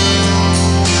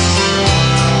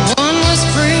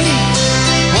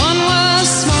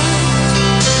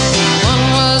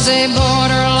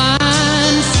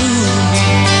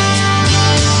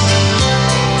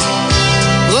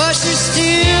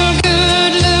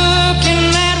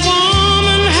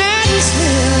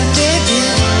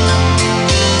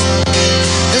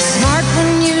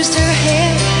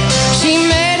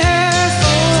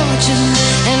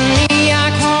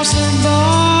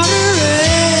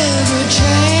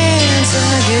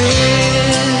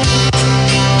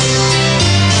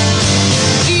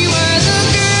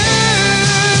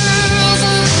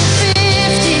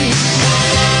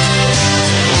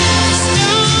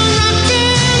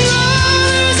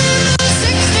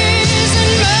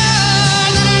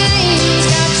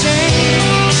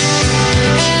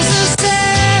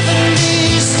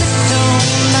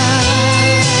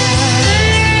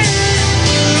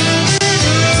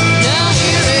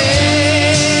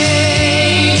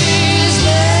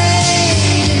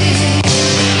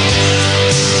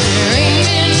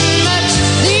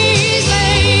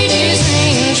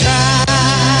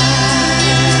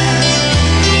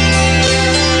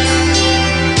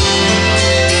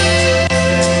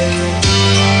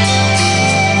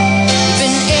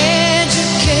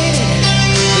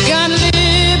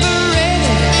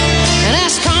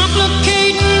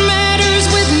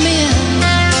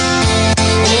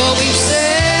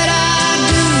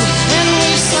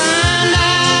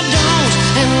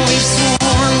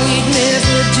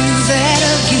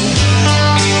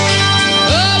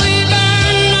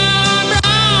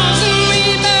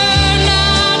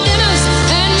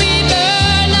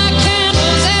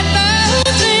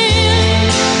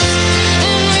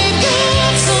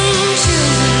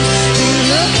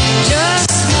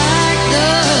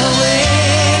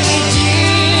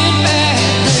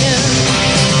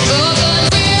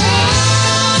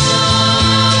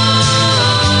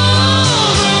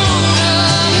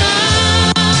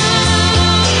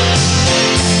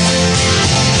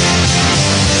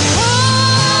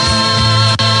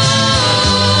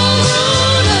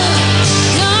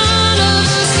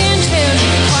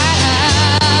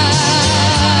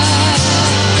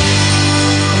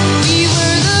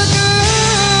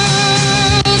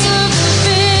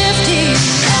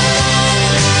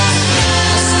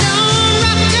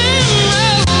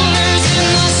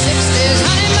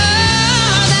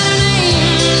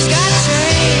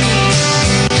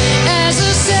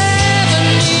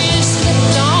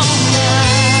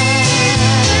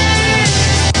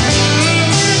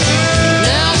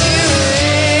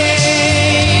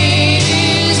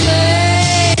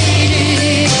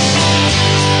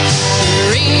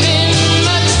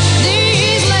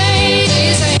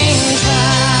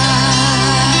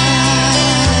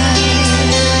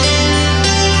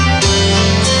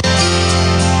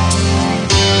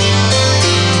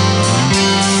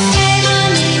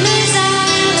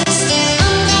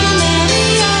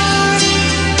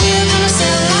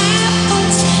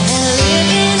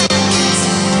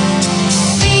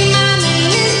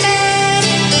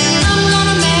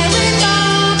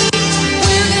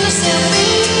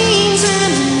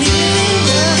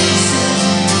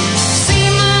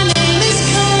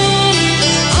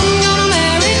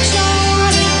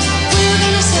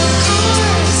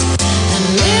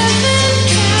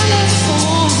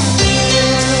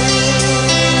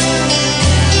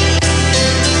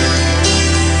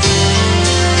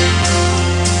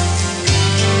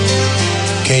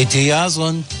 AT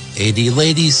Oslin, AD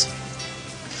Ladies.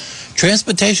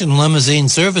 Transportation limousine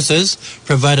services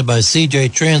provided by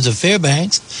CJ Transit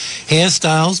Fairbanks,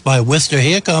 hairstyles by Worcester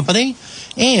Hair Company,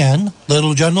 and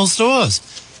Little General Stores.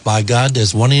 By God,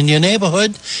 there's one in your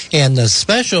neighborhood, and the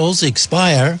specials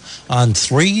expire on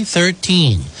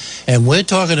 3/13. And we're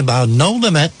talking about No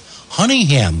Limit honey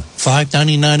ham,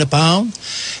 $5.99 a pound,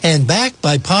 and backed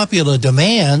by popular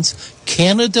demands,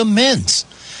 Canada mints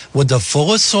with the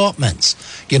full assortments.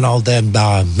 You know, the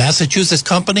Massachusetts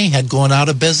company had gone out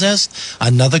of business.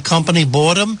 Another company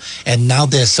bought them, and now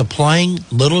they're supplying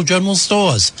Little General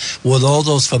Stores with all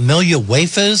those familiar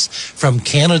wafers from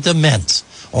Canada mints.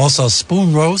 Also,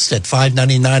 spoon roast at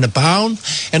 $5.99 a pound,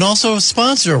 and also a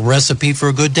sponsor recipe for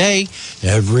a good day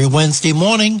every Wednesday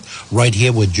morning, right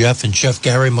here with Jeff and Chef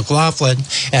Gary McLaughlin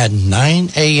at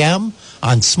 9 a.m.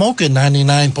 on Smokin'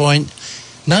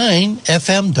 99.9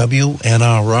 FM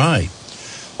WNRI.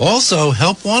 Also,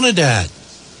 Help Wanted Ad.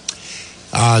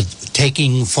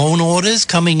 Taking phone orders,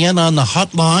 coming in on the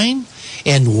hotline,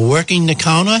 and working the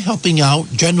counter, helping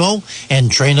out general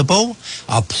and trainable.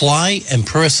 Apply in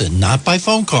person, not by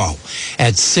phone call,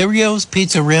 at Sirio's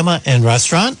Pizzeria and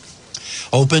Restaurant.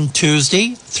 Open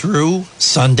Tuesday through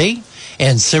Sunday.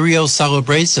 And Sirio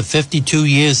celebrates the 52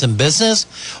 years in business.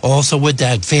 Also with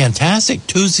that fantastic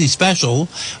Tuesday special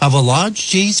of a large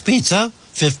cheese pizza,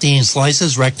 15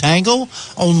 slices rectangle,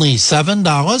 only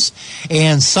 $7.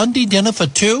 And Sunday dinner for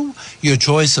two, your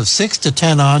choice of 6 to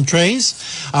 10 entrees,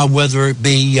 whether it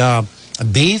be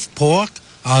beef, pork,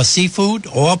 seafood,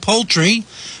 or poultry,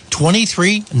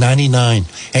 $23.99.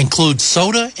 Includes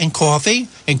soda and coffee,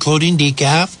 including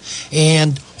decaf,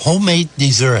 and homemade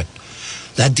dessert.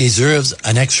 That deserves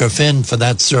an extra fin for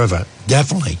that server.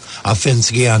 Definitely a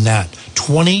Finsky on that.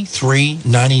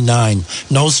 $23.99.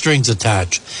 No strings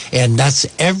attached. And that's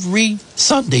every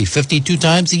Sunday, 52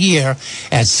 times a year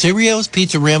at Sirio's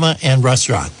Pizzeria and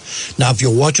Restaurant. Now, if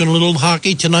you're watching a little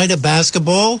hockey tonight or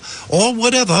basketball or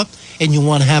whatever, and you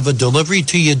want to have a delivery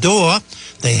to your door,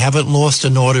 they haven't lost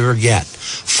an order yet.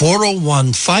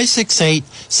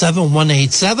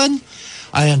 401-568-7187.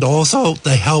 And also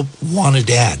the Help Wanted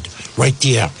ad right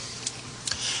there.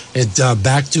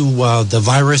 Back to the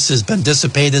virus has been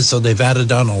dissipated, so they've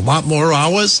added on a lot more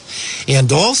hours.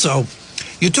 And also,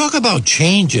 you talk about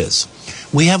changes.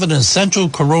 We have an essential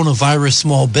coronavirus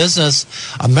small business,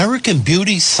 American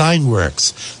Beauty Sign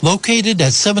Works, located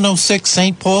at 706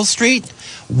 St. Paul Street.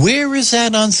 Where is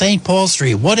that on St. Paul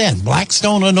Street? What end?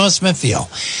 Blackstone or North Smithfield?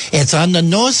 It's on the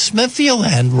North Smithfield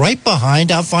end, right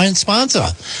behind our fine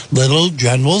sponsor, Little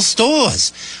General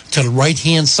Stores, to the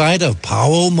right-hand side of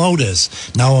Powell Motors.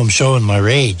 Now I'm showing my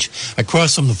age.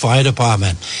 Across from the fire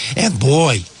department. And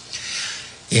boy,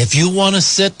 if you want to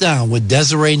sit down with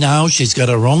Desiree now, she's got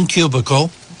her own cubicle.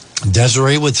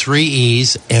 Desiree with 3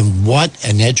 E's, and what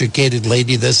an educated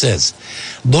lady this is.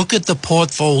 Look at the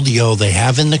portfolio they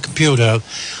have in the computer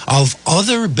of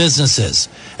other businesses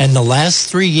in the last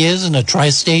 3 years in the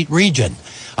tri-state region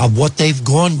of what they've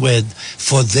gone with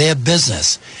for their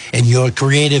business. And your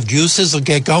creative juices will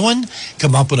get going,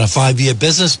 come up with a 5-year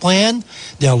business plan.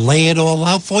 They'll lay it all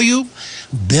out for you,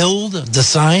 build the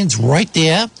signs right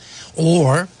there,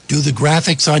 or do the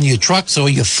graphics on your trucks or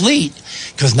your fleet,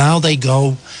 because now they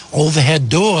go overhead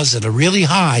doors that are really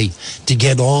high to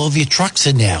get all of your trucks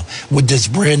in there with this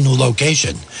brand new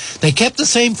location. They kept the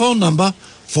same phone number,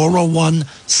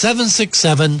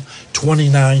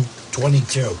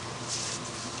 401-767-2922.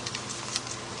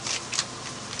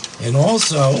 And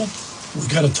also, we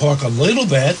got to talk a little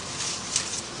bit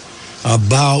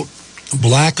about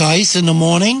black ice in the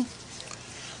morning,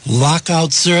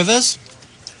 lockout service,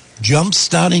 jump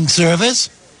starting service.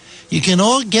 You can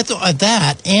all get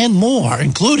that and more,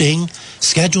 including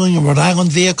scheduling a Rhode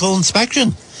Island vehicle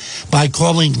inspection by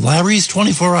calling Larry's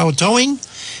 24-hour Towing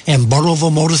and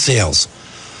Burrillville Motor Sales,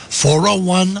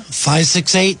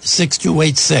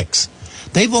 401-568-6286.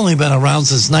 They've only been around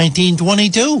since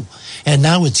 1922, and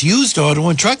now it's used auto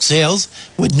and truck sales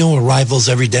with new arrivals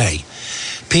every day.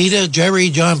 Peter, Jerry,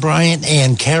 John Bryant,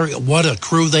 and Carrie, what a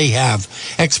crew they have.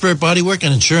 Expert bodywork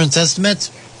and insurance estimates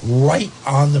right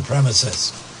on the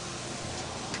premises.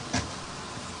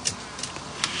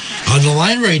 On the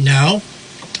line right now,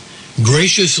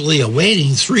 graciously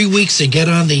awaiting 3 weeks to get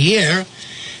on the air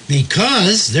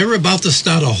because they're about to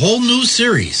start a whole new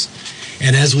series.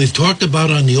 And as we've talked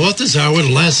about on the Author's Hour the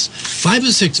last 5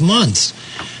 or 6 months,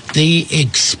 the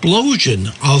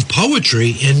explosion of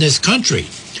poetry in this country.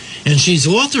 And she's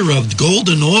author of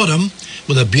Golden Autumn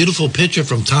with a beautiful picture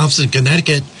from Thompson,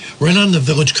 Connecticut, right on the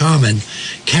Village Common,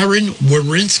 Karen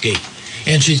Warinsky.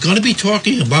 And she's going to be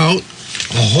talking about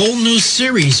a whole new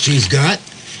series she's got,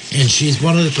 and she's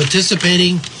one of the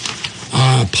participating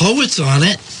poets on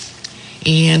it.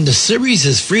 And the series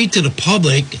is free to the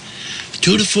public,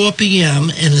 2 to 4 p.m.,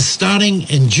 and is starting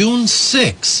in June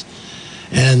 6th.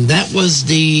 And that was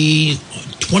the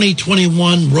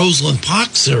 2021 Roseland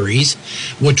Park series,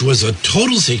 which was a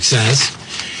total success.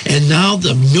 And now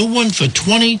the new one for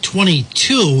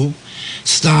 2022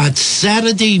 starts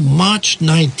Saturday, March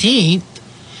 19th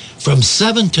from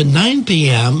 7 to 9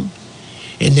 p.m.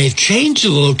 And they've changed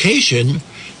the location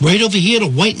right over here to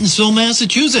Whitensville,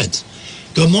 Massachusetts.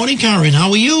 Good morning, Karen. How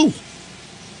are you?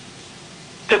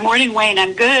 Good morning, Wayne.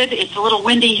 I'm good. It's a little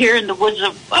windy here in the woods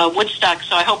of Woodstock,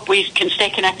 so I hope we can stay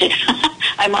connected.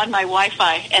 I'm on my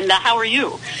Wi-Fi. And how are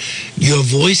you? Your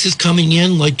voice is coming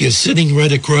in like you're sitting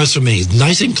right across from me.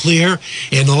 Nice and clear,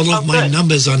 and all of my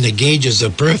numbers on the gauges are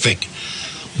perfect.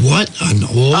 What an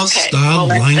all-star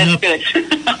lineup. That's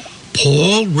good.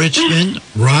 Paul Richmond,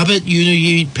 Robert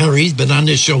Perry's been on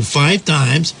this show 5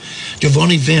 times,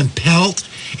 Giovanni Van Pelt,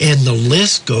 and the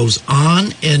list goes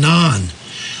on and on.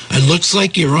 It looks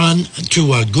like you're on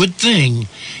to a good thing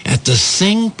at the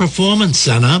Sing Performance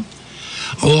Center,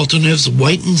 Alternatives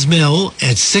Whitens Mill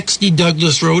at 60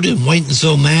 Douglas Road in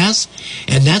Whitensville, Mass.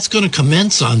 And that's going to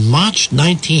commence on March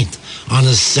 19th on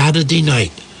a Saturday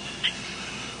night.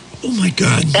 Oh, my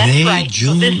God. That's May, right.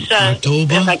 June,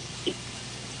 October.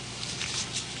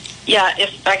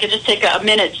 If I could just take a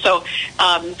minute. So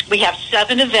we have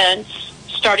 7 events,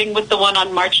 starting with the one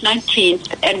on March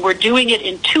 19th, and we're doing it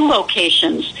in 2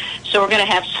 locations. So we're going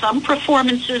to have some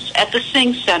performances at the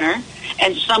Sing Center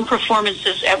and some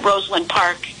performances at Roseland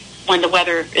Park when the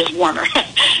weather is warmer.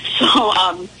 So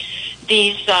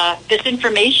this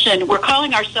information, we're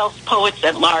calling ourselves Poets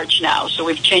at Large now, so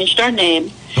we've changed our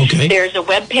name. Okay. There's a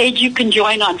web page you can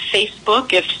join on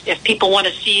Facebook if people want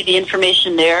to see the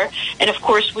information there. And, of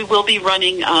course, we will be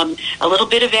running a little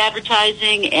bit of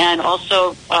advertising, and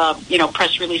also,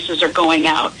 press releases are going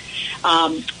out.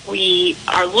 We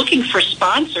are looking for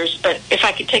sponsors, but if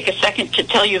I could take a second to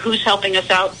tell you who's helping us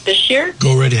out this year.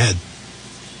 Go right ahead.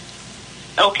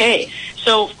 Okay.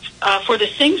 So for the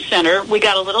Sing Center, we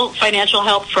got a little financial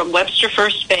help from Webster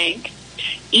First Bank,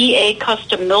 EA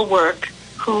Custom Millwork,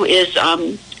 who is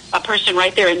a person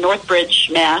right there in Northbridge,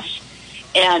 Mass.,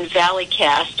 and Valley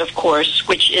Cast, of course,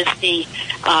 which is the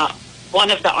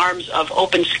one of the arms of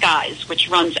Open Skies, which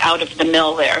runs out of the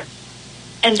mill there.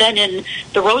 And then in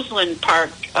the Roseland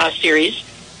Park series,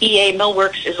 EA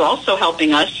Millworks is also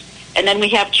helping us. And then we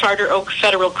have Charter Oak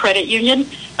Federal Credit Union,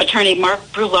 attorney Mark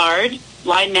Brulard,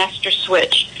 Line Master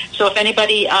Switch. So if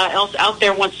anybody else out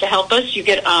there wants to help us, you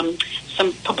get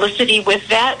some publicity with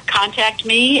that, contact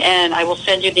me, and I will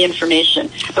send you the information.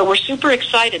 But we're super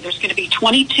excited. There's going to be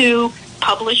 22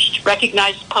 published,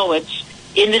 recognized poets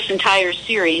in this entire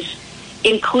series,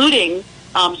 including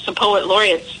some poet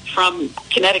laureates from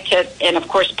Connecticut and, of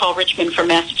course, Paul Richmond from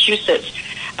Massachusetts.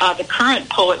 The current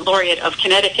poet laureate of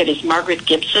Connecticut is Margaret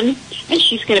Gibson, and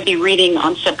she's going to be reading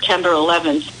on September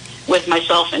 11th with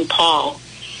myself and Paul.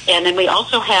 And then we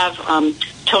also have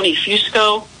Tony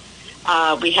Fusco.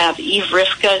 We have Eve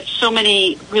Rifka, so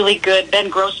many really good,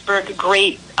 Ben Grossberg,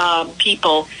 great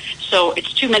people. So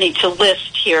it's too many to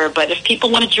list here, but if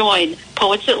people want to join,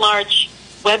 Poets at Large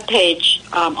webpage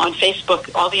on Facebook,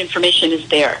 all the information is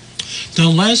there. Now,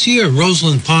 last year at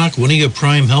Roseland Park, one of your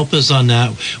prime helpers on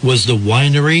that was the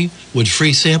winery with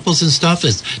free samples and stuff.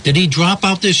 Did he drop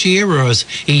out this year, or is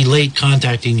he late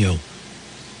contacting you?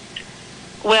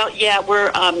 Well, yeah,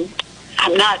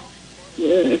 I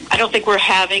don't think we're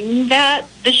having that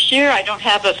this year. I don't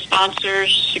have a sponsor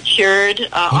secured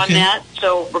on that,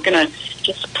 so we're going to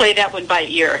just play that one by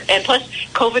ear. And plus,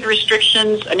 COVID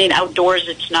restrictions, outdoors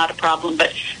it's not a problem,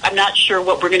 but I'm not sure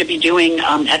what we're going to be doing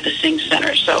at the Sing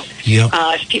Center. So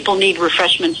if people need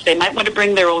refreshments, they might want to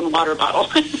bring their own water bottle.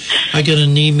 I got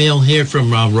an email here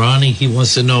from Ronnie. He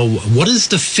wants to know, what is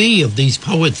the fee of these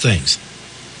poet things?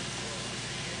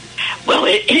 Well,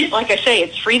 like I say,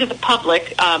 it's free to the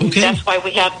public. That's why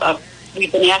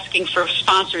we've been asking for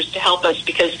sponsors to help us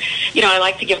because, I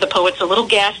like to give the poets a little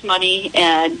gas money,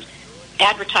 and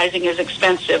advertising is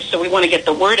expensive, so we want to get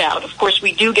the word out. Of course,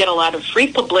 we do get a lot of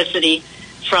free publicity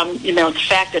from, the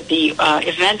fact that the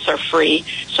events are free,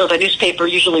 so the newspaper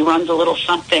usually runs a little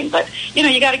something. But,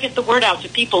 you got to get the word out to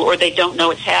people or they don't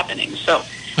know it's happening. So,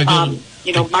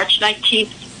 March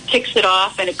 19th kicks it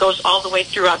off, and it goes all the way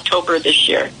through October this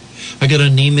year. I got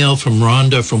an email from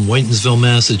Rhonda from Whitensville,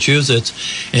 Massachusetts,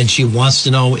 and she wants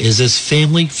to know, is this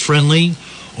family-friendly,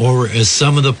 or is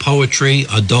some of the poetry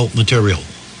adult material?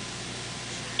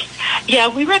 Yeah,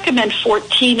 we recommend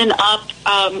 14 and up.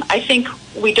 I think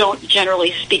we don't,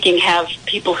 generally speaking, have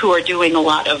people who are doing a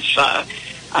lot of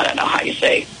I don't know how you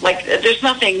say, like, there's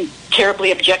nothing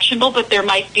terribly objectionable, but there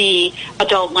might be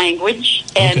adult language,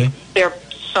 and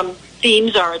some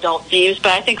themes are adult themes,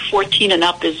 but I think 14 and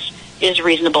up is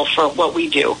reasonable for what we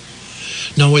do.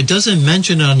 No, it doesn't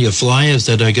mention on your flyers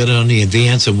that I got on the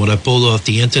advance and what I pulled off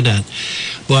the internet,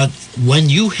 but when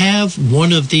you have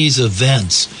one of these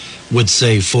events with,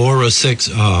 say, 4 or 6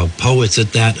 poets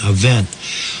at that event,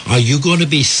 are you going to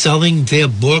be selling their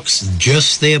books,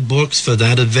 just their books for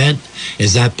that event?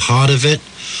 Is that part of it?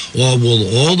 Or will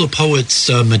all the poets'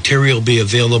 material be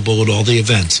available at all the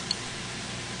events?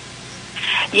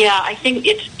 Yeah, I think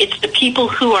it's the people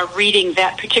who are reading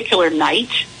that particular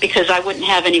night, because I wouldn't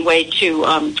have any way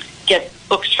to get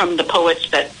books from the poets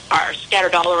that are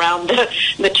scattered all around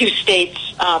the 2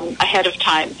 states ahead of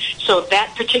time. So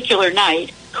that particular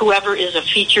night, whoever is a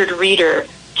featured reader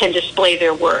can display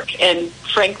their work. And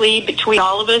frankly, between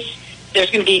all of us, there's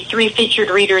going to be 3 featured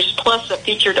readers plus a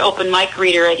featured open mic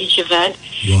reader at each event.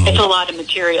 Wow. It's a lot of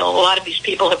material. A lot of these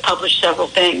people have published several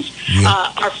things.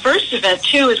 Yeah. Our first event,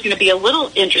 too, is going to be a little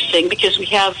interesting because we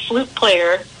have flute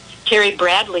player Terry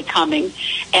Bradley coming,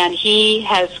 and he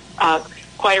has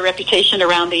quite a reputation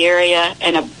around the area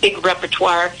and a big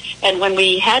repertoire. And when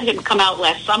we had him come out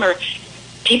last summer,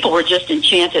 people were just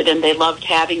enchanted, and they loved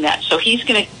having that. So he's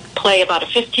going to play about a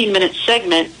 15-minute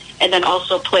segment and then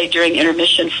also play during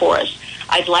intermission for us.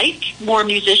 I'd like more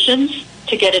musicians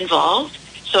to get involved.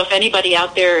 So if anybody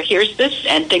out there hears this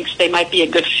and thinks they might be a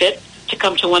good fit to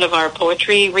come to one of our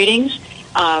poetry readings,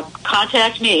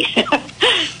 contact me.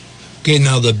 Okay,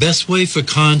 now the best way for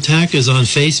contact is on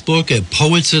Facebook at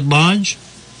Poets at Large?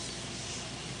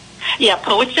 Yeah,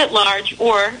 Poets at Large,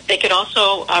 or they could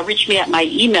also reach me at my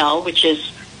email, which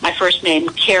is my first name,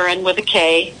 Karen with a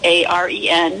K,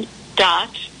 A-R-E-N,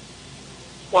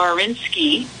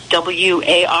 Warinsky,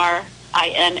 W-A-R-I-N-S-K-Y,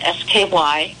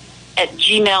 at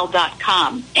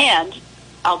gmail.com. And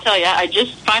I'll tell you, I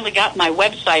just finally got my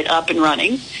website up and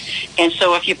running. And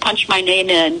so if you punch my name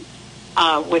in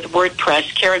with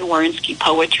WordPress, Karen Warinsky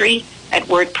Poetry at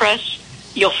WordPress,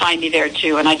 you'll find me there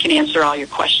too, and I can answer all your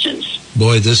questions.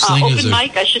 Boy, this thing is open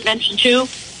mic, I should mention too.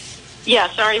 Yeah,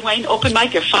 sorry, Wayne. Open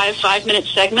mic are 5-minute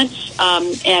segments,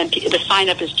 and the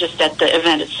sign-up is just at the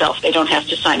event itself. They don't have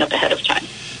to sign up ahead of time.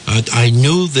 I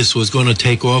knew this was going to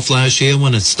take off last year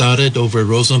when it started over at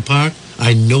Roseland Park.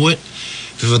 I knew it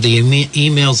for the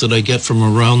emails that I get from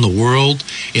around the world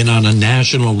and on a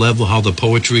national level, how the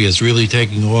poetry is really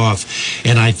taking off.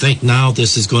 And I think now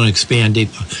this is going to expand.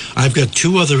 I've got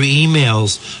 2 other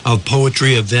emails of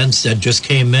poetry events that just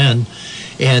came in,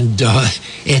 and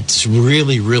it's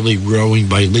really, really growing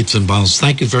by leaps and bounds.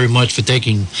 Thank you very much for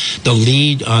taking the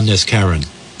lead on this, Karen.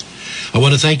 I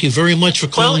want to thank you very much for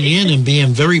calling in and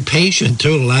being very patient,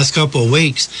 too, the last couple of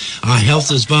weeks. Our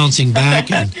health is bouncing back,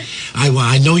 and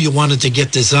I know you wanted to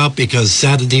get this up because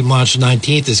Saturday, March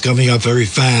 19th is coming up very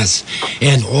fast.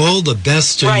 And all the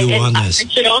best to you on this.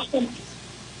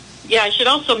 I should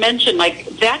also mention, like,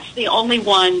 that's the only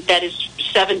one that is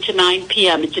 7 to 9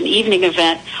 p.m. It's an evening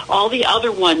event. All the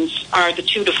other ones are the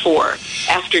 2 to 4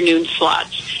 afternoon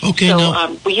slots. Okay,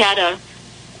 so we had a...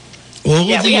 All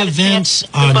the events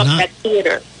are not.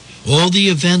 All the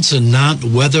events are not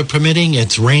weather permitting.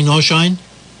 It's rain or shine.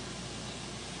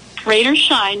 Rain or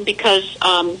shine, because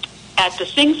at the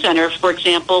Sing Center, for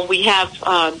example, we have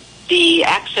the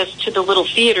access to the little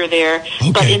theater there.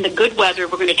 Okay. But in the good weather,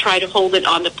 we're going to try to hold it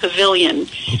on the pavilion.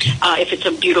 Okay. If it's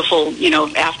a beautiful,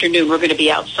 afternoon, we're going to be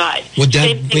outside. Would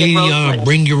that be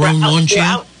bring your own lawn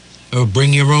chair, or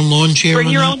bring your own lawn chair? Bring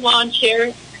your own lawn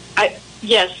chair.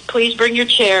 Yes, please bring your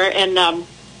chair. And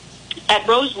at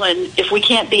Roseland, if we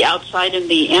can't be outside in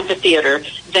the amphitheater,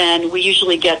 then we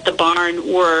usually get the barn,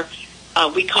 or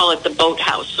we call it the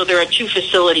boathouse. So there are 2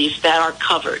 facilities that are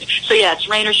covered. So yeah, it's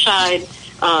rain or shine.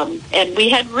 And we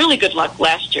had really good luck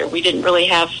last year. We didn't really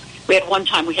have... We had one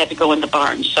time we had to go in the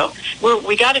barn. So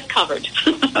we got it covered.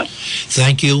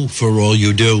 Thank you for all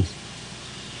you do.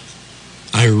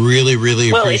 I really, really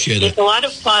appreciate it. It's a lot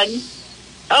of fun.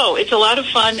 Oh, it's a lot of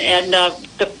fun, and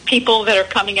the people that are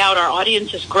coming out, our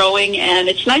audience is growing, and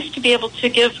it's nice to be able to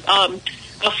give a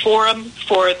forum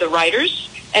for the writers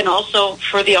and also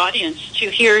for the audience to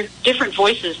hear different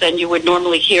voices than you would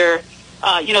normally hear.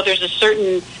 There's a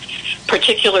certain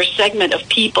particular segment of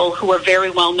people who are very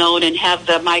well known and have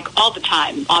the mic all the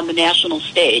time on the national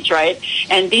stage, right?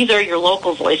 And these are your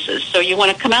local voices, so you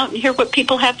want to come out and hear what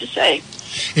people have to say.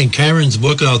 And Karen's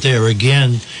book out there,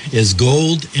 again, is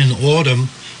Gold in Autumn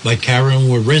by Karen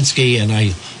Warinsky, and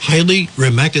I highly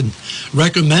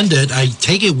recommended. I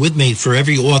take it with me for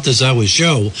every Author's Hour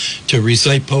show to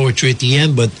recite poetry at the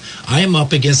end, but I am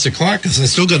up against the clock because I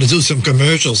still got to do some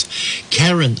commercials.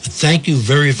 Karen, thank you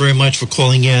very, very much for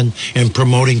calling in and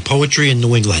promoting poetry in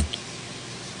New England.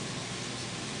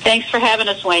 Thanks for having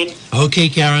us, Wayne. Okay,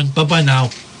 Karen. Bye-bye now.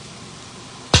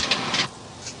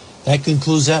 That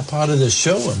concludes that part of the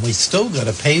show, and we still got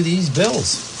to pay these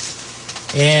bills.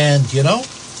 And, you know,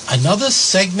 another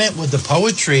segment with the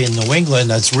poetry in New England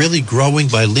that's really growing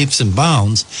by leaps and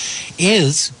bounds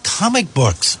is comic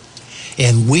books.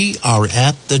 And we are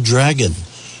at the Dragon.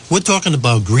 We're talking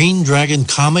about Green Dragon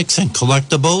Comics and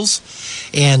Collectibles.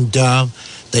 And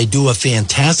they do a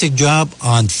fantastic job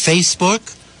on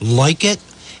Facebook. Like it.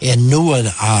 And new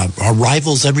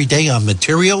arrivals every day on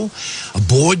material,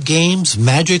 board games,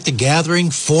 Magic the Gathering,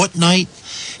 Fortnite.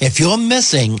 If you're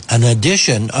missing an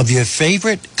edition of your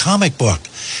favorite comic book,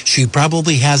 she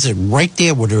probably has it right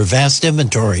there with her vast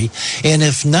inventory. And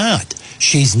if not,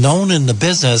 she's known in the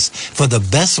business for the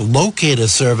best locator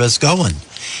service going.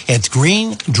 It's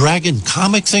Green Dragon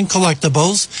Comics and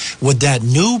Collectibles with that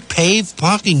new paved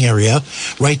parking area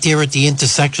right there at the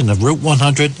intersection of Route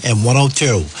 100 and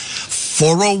 102.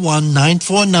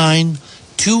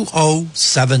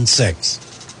 401-949-2076.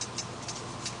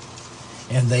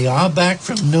 And they are back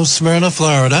from New Smyrna,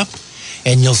 Florida.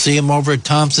 And you'll see them over at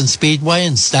Thompson Speedway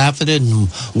and Stafford and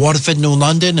Waterford, New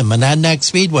London and Monadnock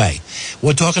Speedway.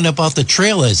 We're talking about the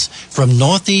trailers from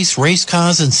Northeast Race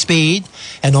Cars and Speed,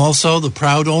 and also the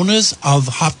proud owners of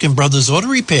Hopkins Brothers Auto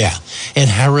Repair in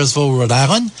Harrisville, Rhode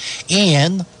Island,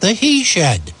 and the He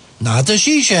Shed, not the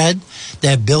She Shed.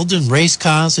 They're building race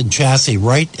cars and chassis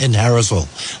right in Harrisville.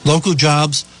 Local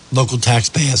jobs, local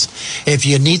taxpayers. If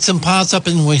you need some parts up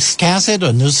in Wiscasset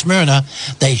or New Smyrna,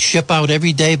 they ship out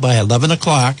every day by 11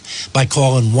 o'clock by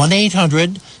calling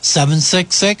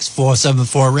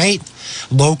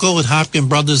 1-800-766-4748. Local at Hopkins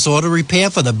Brothers Auto Repair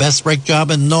for the best brake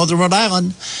job in Northern Rhode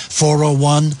Island,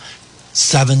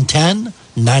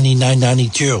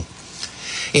 401-710-9992.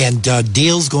 And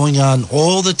deals going on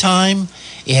all the time.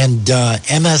 And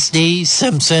MSD,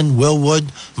 Simpson, Willwood,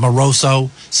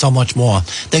 Moroso, so much more.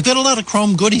 They've got a lot of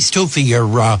chrome goodies, too, for your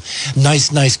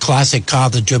nice classic car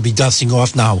that you'll be dusting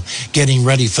off now, getting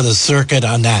ready for the circuit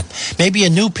on that. Maybe a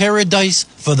new pair of dice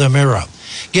for the mirror.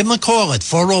 Give them a call at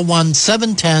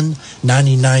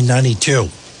 401-710-9992.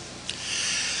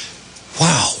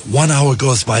 Wow, 1 hour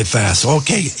goes by fast.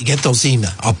 Okay, get those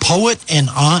emails. A Poet and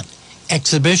Art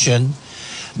exhibition.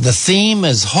 The theme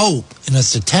is Hope, and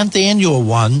it's the 10th annual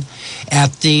one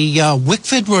at the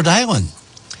Wickford, Rhode Island.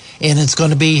 And it's going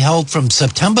to be held from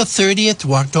September 30th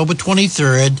to October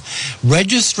 23rd.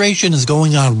 Registration is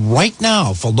going on right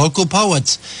now for local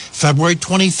poets, February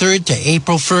 23rd to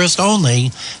April 1st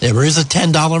only. There is a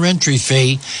 $10 entry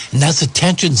fee, and that's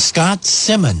attention Scott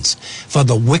Simmons for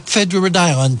the Wickford, Rhode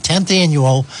Island 10th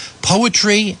annual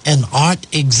Poetry and Art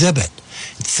exhibit.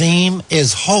 Theme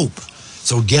is Hope.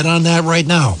 So get on that right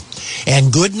now.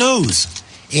 And good news,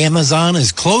 Amazon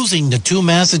is closing the 2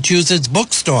 Massachusetts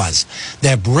bookstores.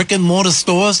 Their brick and mortar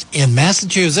stores in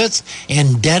Massachusetts,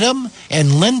 in Dedham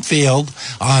and Linfield,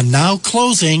 are now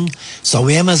closing. So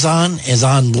Amazon is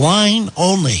online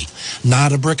only,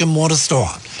 not a brick and mortar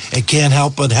store. It can't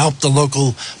help but help the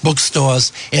local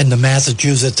bookstores in the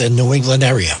Massachusetts and New England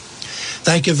area.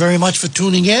 Thank you very much for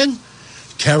tuning in.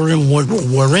 Karen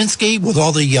Warinsky with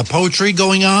all the poetry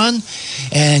going on,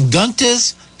 and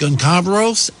Guntis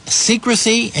Gonearos,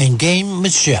 Secrecy and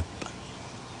Gamesmanship.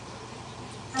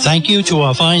 Thank you to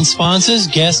our fine sponsors,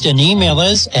 guests, and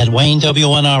emailers at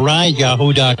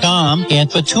WayneWNRI@yahoo.com,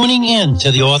 and for tuning in to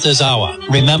the Author's Hour.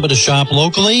 Remember to shop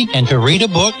locally and to read a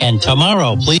book, and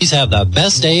tomorrow, please have the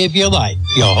best day of your life.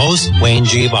 Your host, Wayne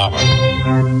G. Barber.